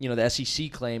 the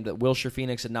SEC claimed that Wilshire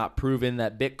Phoenix had not proven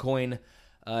that Bitcoin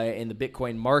and the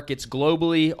Bitcoin markets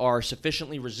globally are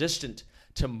sufficiently resistant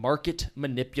to market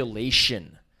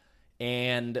manipulation.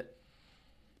 And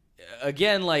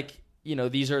again,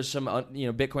 these are some,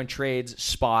 Bitcoin trades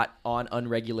spot on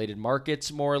unregulated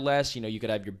markets, more or less. You could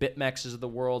have your BitMEXs of the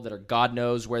world that are God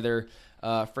knows where they're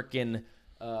freaking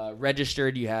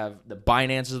registered. You have the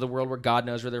Binances of the world where God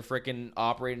knows where they're freaking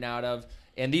operating out of.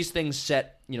 And these things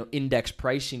set, index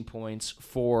pricing points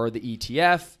for the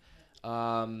ETF.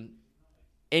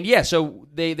 And yeah, so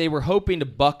they were hoping to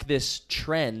buck this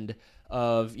trend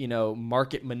of,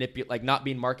 market not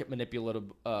being market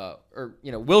manipulative,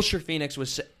 Wilshire Phoenix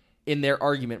was, in their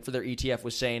argument for their ETF,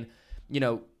 was saying,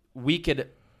 we could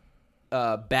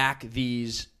back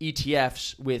these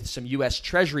ETFs with some U.S.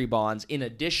 Treasury bonds in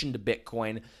addition to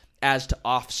Bitcoin as to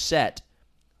offset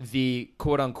the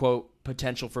quote-unquote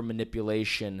potential for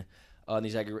manipulation on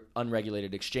these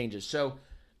unregulated exchanges. So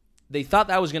they thought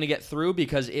that was going to get through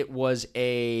because it was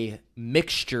a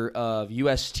mixture of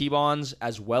U.S. T-bonds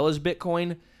as well as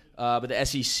Bitcoin. But the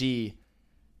SEC,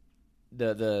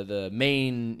 the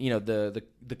main, the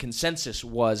consensus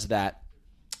was that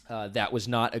that was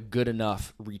not a good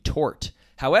enough retort.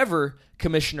 However,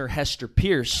 Commissioner Hester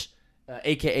Peirce,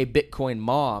 a.k.a. Bitcoin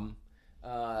Mom,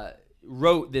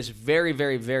 wrote this very,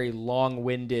 very, very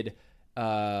long-winded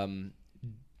kind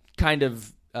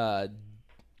of,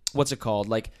 what's it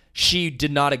called? She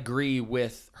did not agree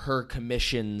with her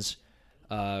commission's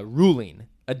ruling,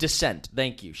 a dissent.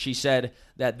 Thank you. She said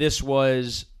that this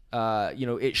was,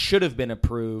 it should have been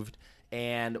approved,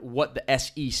 and what the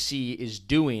SEC is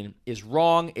doing is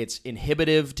wrong. It's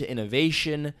inhibitive to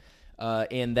innovation,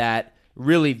 in that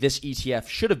really this ETF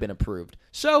should have been approved.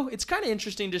 So it's kind of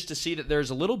interesting just to see that there's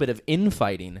a little bit of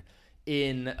infighting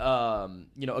in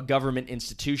a government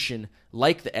institution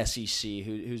like the SEC,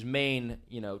 whose main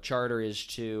charter is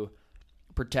to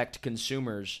protect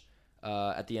consumers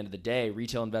at the end of the day,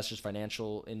 retail investors,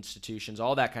 financial institutions,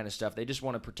 all that kind of stuff. They just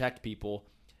want to protect people,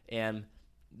 and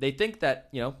they think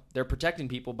that they're protecting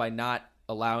people by not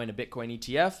allowing a Bitcoin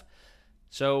ETF.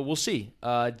 So we'll see.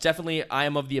 Definitely, I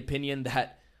am of the opinion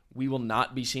that we will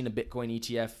not be seeing a Bitcoin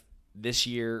ETF this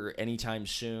year or anytime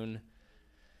soon.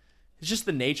 It's just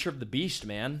the nature of the beast,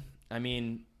 man. I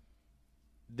mean,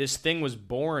 this thing was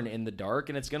born in the dark,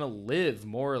 and it's going to live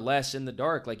more or less in the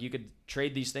dark. You could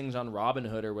trade these things on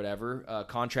Robinhood or whatever,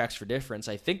 contracts for difference.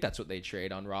 I think that's what they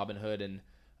trade on Robinhood, and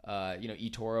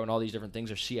eToro and all these different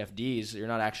things are CFDs. You're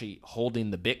not actually holding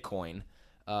the Bitcoin.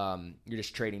 You're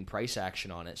just trading price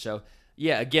action on it. So,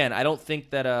 yeah, again, I don't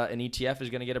think that an ETF is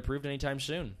going to get approved anytime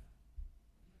soon.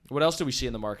 What else do we see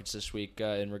in the markets this week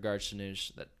in regards to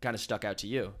news that kind of stuck out to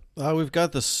you? We've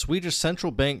got the Swedish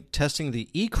Central Bank testing the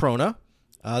e-krona.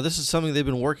 This is something they've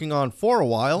been working on for a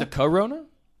while. The corona?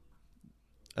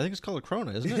 I think it's called a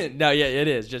krona, isn't it? No, yeah, it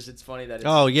is. Just it's funny that it's...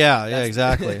 Oh, yeah,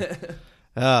 exactly.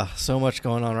 So much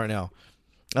going on right now.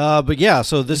 But yeah,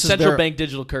 so this is central bank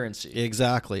digital currency.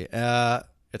 Exactly.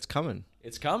 It's coming.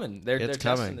 It's coming. They're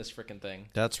testing this freaking thing.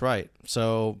 That's right.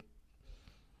 So,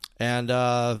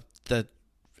 the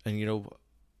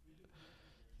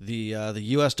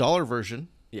U.S. dollar version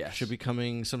Yes. should be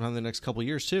coming sometime in the next couple of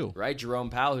years too. Right, Jerome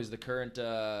Powell, who's the current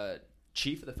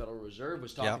chief of the Federal Reserve,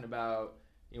 was talking about.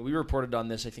 We reported on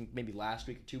this, I think, maybe last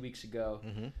week or 2 weeks ago,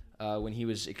 when he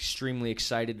was extremely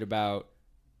excited about,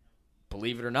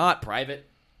 believe it or not, private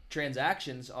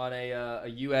transactions on a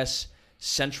U.S.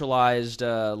 centralized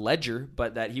ledger,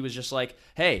 but that he was just like,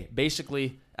 hey,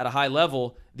 basically, at a high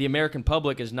level, the American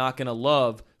public is not going to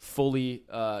love fully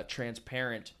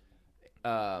transparent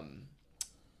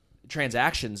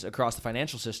transactions across the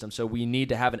financial system, so we need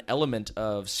to have an element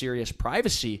of serious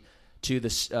privacy to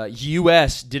this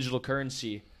U.S. digital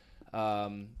currency,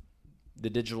 the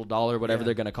digital dollar, whatever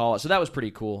they're going to call it. So that was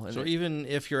pretty cool. And so even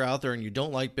if you're out there and you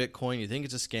don't like Bitcoin, you think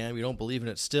it's a scam, you don't believe in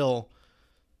it, still,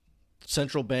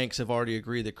 central banks have already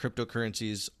agreed that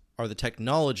cryptocurrencies are the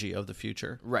technology of the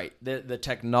future. Right, the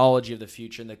technology of the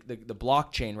future, and the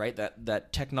blockchain, right?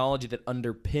 That technology that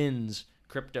underpins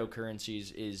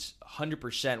cryptocurrencies is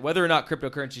 100%. Whether or not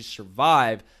cryptocurrencies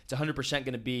survive, it's 100%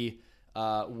 going to be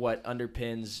what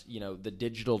underpins, the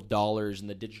digital dollars and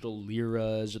the digital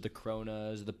liras or the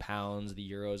kronas, the pounds,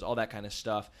 the euros, all that kind of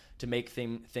stuff to make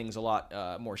things a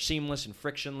lot more seamless and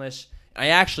frictionless. I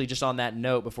actually, just on that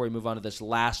note, before we move on to this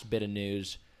last bit of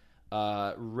news,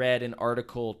 read an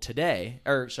article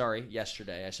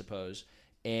yesterday, I suppose,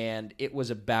 and it was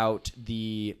about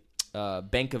the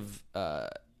Bank of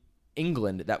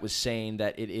England that was saying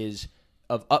that it is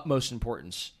of utmost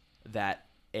importance that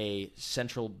a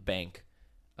central bank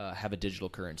have a digital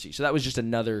currency. So that was just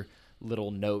another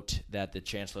little note that the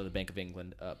Chancellor of the Bank of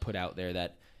England put out there,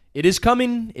 that it is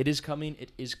coming, it is coming,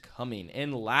 it is coming.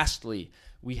 And lastly,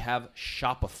 we have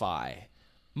Shopify.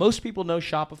 Most people know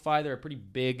Shopify. They're a pretty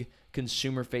big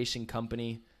consumer-facing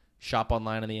company. Shop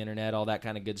online on the internet, all that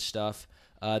kind of good stuff.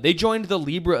 They joined the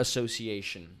Libra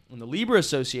Association. And the Libra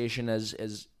Association,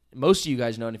 as most of you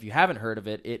guys know, and if you haven't heard of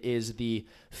it, it is the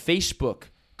Facebook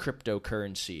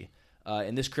cryptocurrency.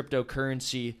 And this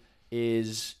cryptocurrency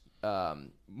is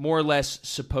more or less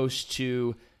supposed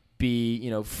to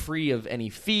be, free of any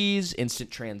fees, instant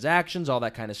transactions, all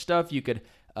that kind of stuff. You could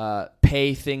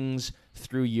pay things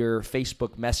through your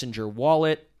Facebook Messenger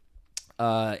wallet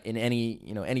in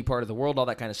any part of the world, all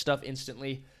that kind of stuff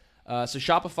instantly. So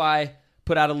Shopify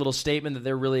put out a little statement that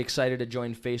they're really excited to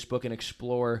join Facebook and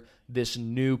explore this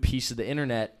new piece of the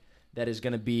internet that is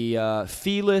going to be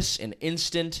feeless and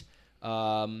instant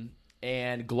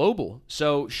and global.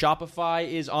 So Shopify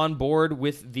is on board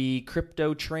with the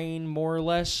crypto train, more or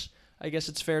less, I guess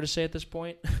it's fair to say at this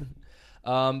point.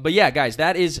 But yeah, guys,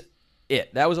 that is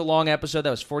it. That was a long episode.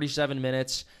 That was 47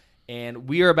 minutes. And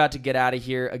we are about to get out of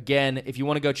here. Again, if you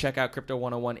want to go check out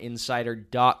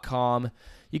Crypto101Insider.com,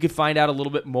 you can find out a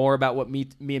little bit more about what me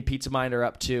and Pizza Mind are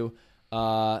up to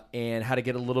and how to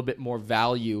get a little bit more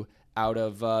value out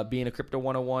of being a Crypto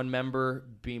 101 member,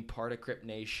 being part of Crypt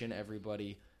Nation,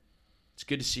 everybody. It's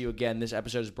good to see you again. This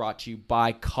episode is brought to you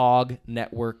by COG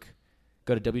Network.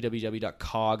 Go to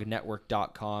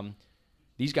www.cognetwork.com.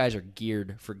 These guys are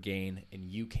geared for gain, and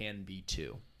you can be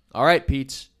too. All right,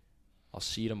 Pete's. I'll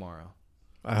see you tomorrow.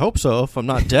 I hope so, if I'm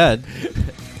not dead.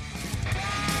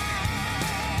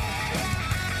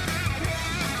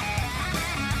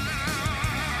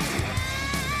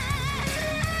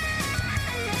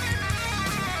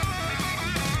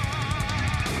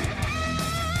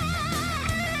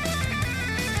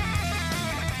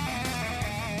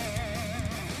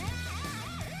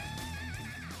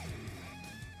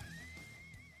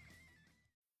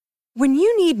 When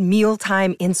you need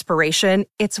mealtime inspiration,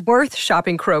 it's worth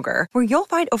shopping Kroger, where you'll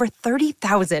find over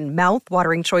 30,000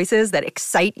 mouth-watering choices that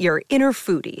excite your inner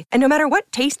foodie. And no matter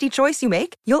what tasty choice you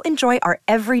make, you'll enjoy our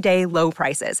everyday low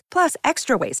prices, plus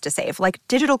extra ways to save, like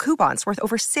digital coupons worth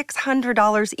over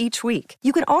 $600 each week.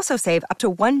 You can also save up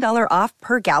to $1 off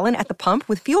per gallon at the pump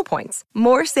with fuel points.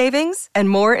 More savings and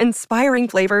more inspiring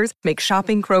flavors make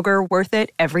shopping Kroger worth it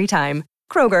every time.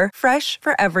 Kroger, fresh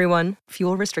for everyone.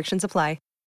 Fuel restrictions apply.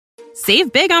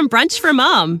 Save big on brunch for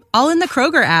mom, all in the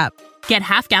Kroger app. Get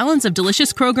half gallons of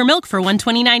delicious Kroger milk for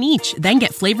 $1.29 each. Then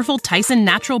get flavorful Tyson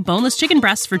natural boneless chicken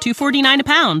breasts for $2.49 a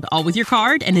pound, all with your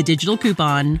card and a digital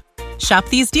coupon. Shop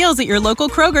these deals at your local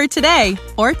Kroger today,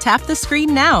 or tap the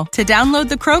screen now to download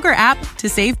the Kroger app to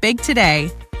save big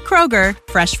today. Kroger,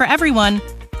 fresh for everyone.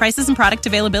 Prices and product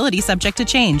availability subject to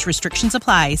change. Restrictions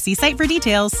apply. See site for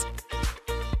details.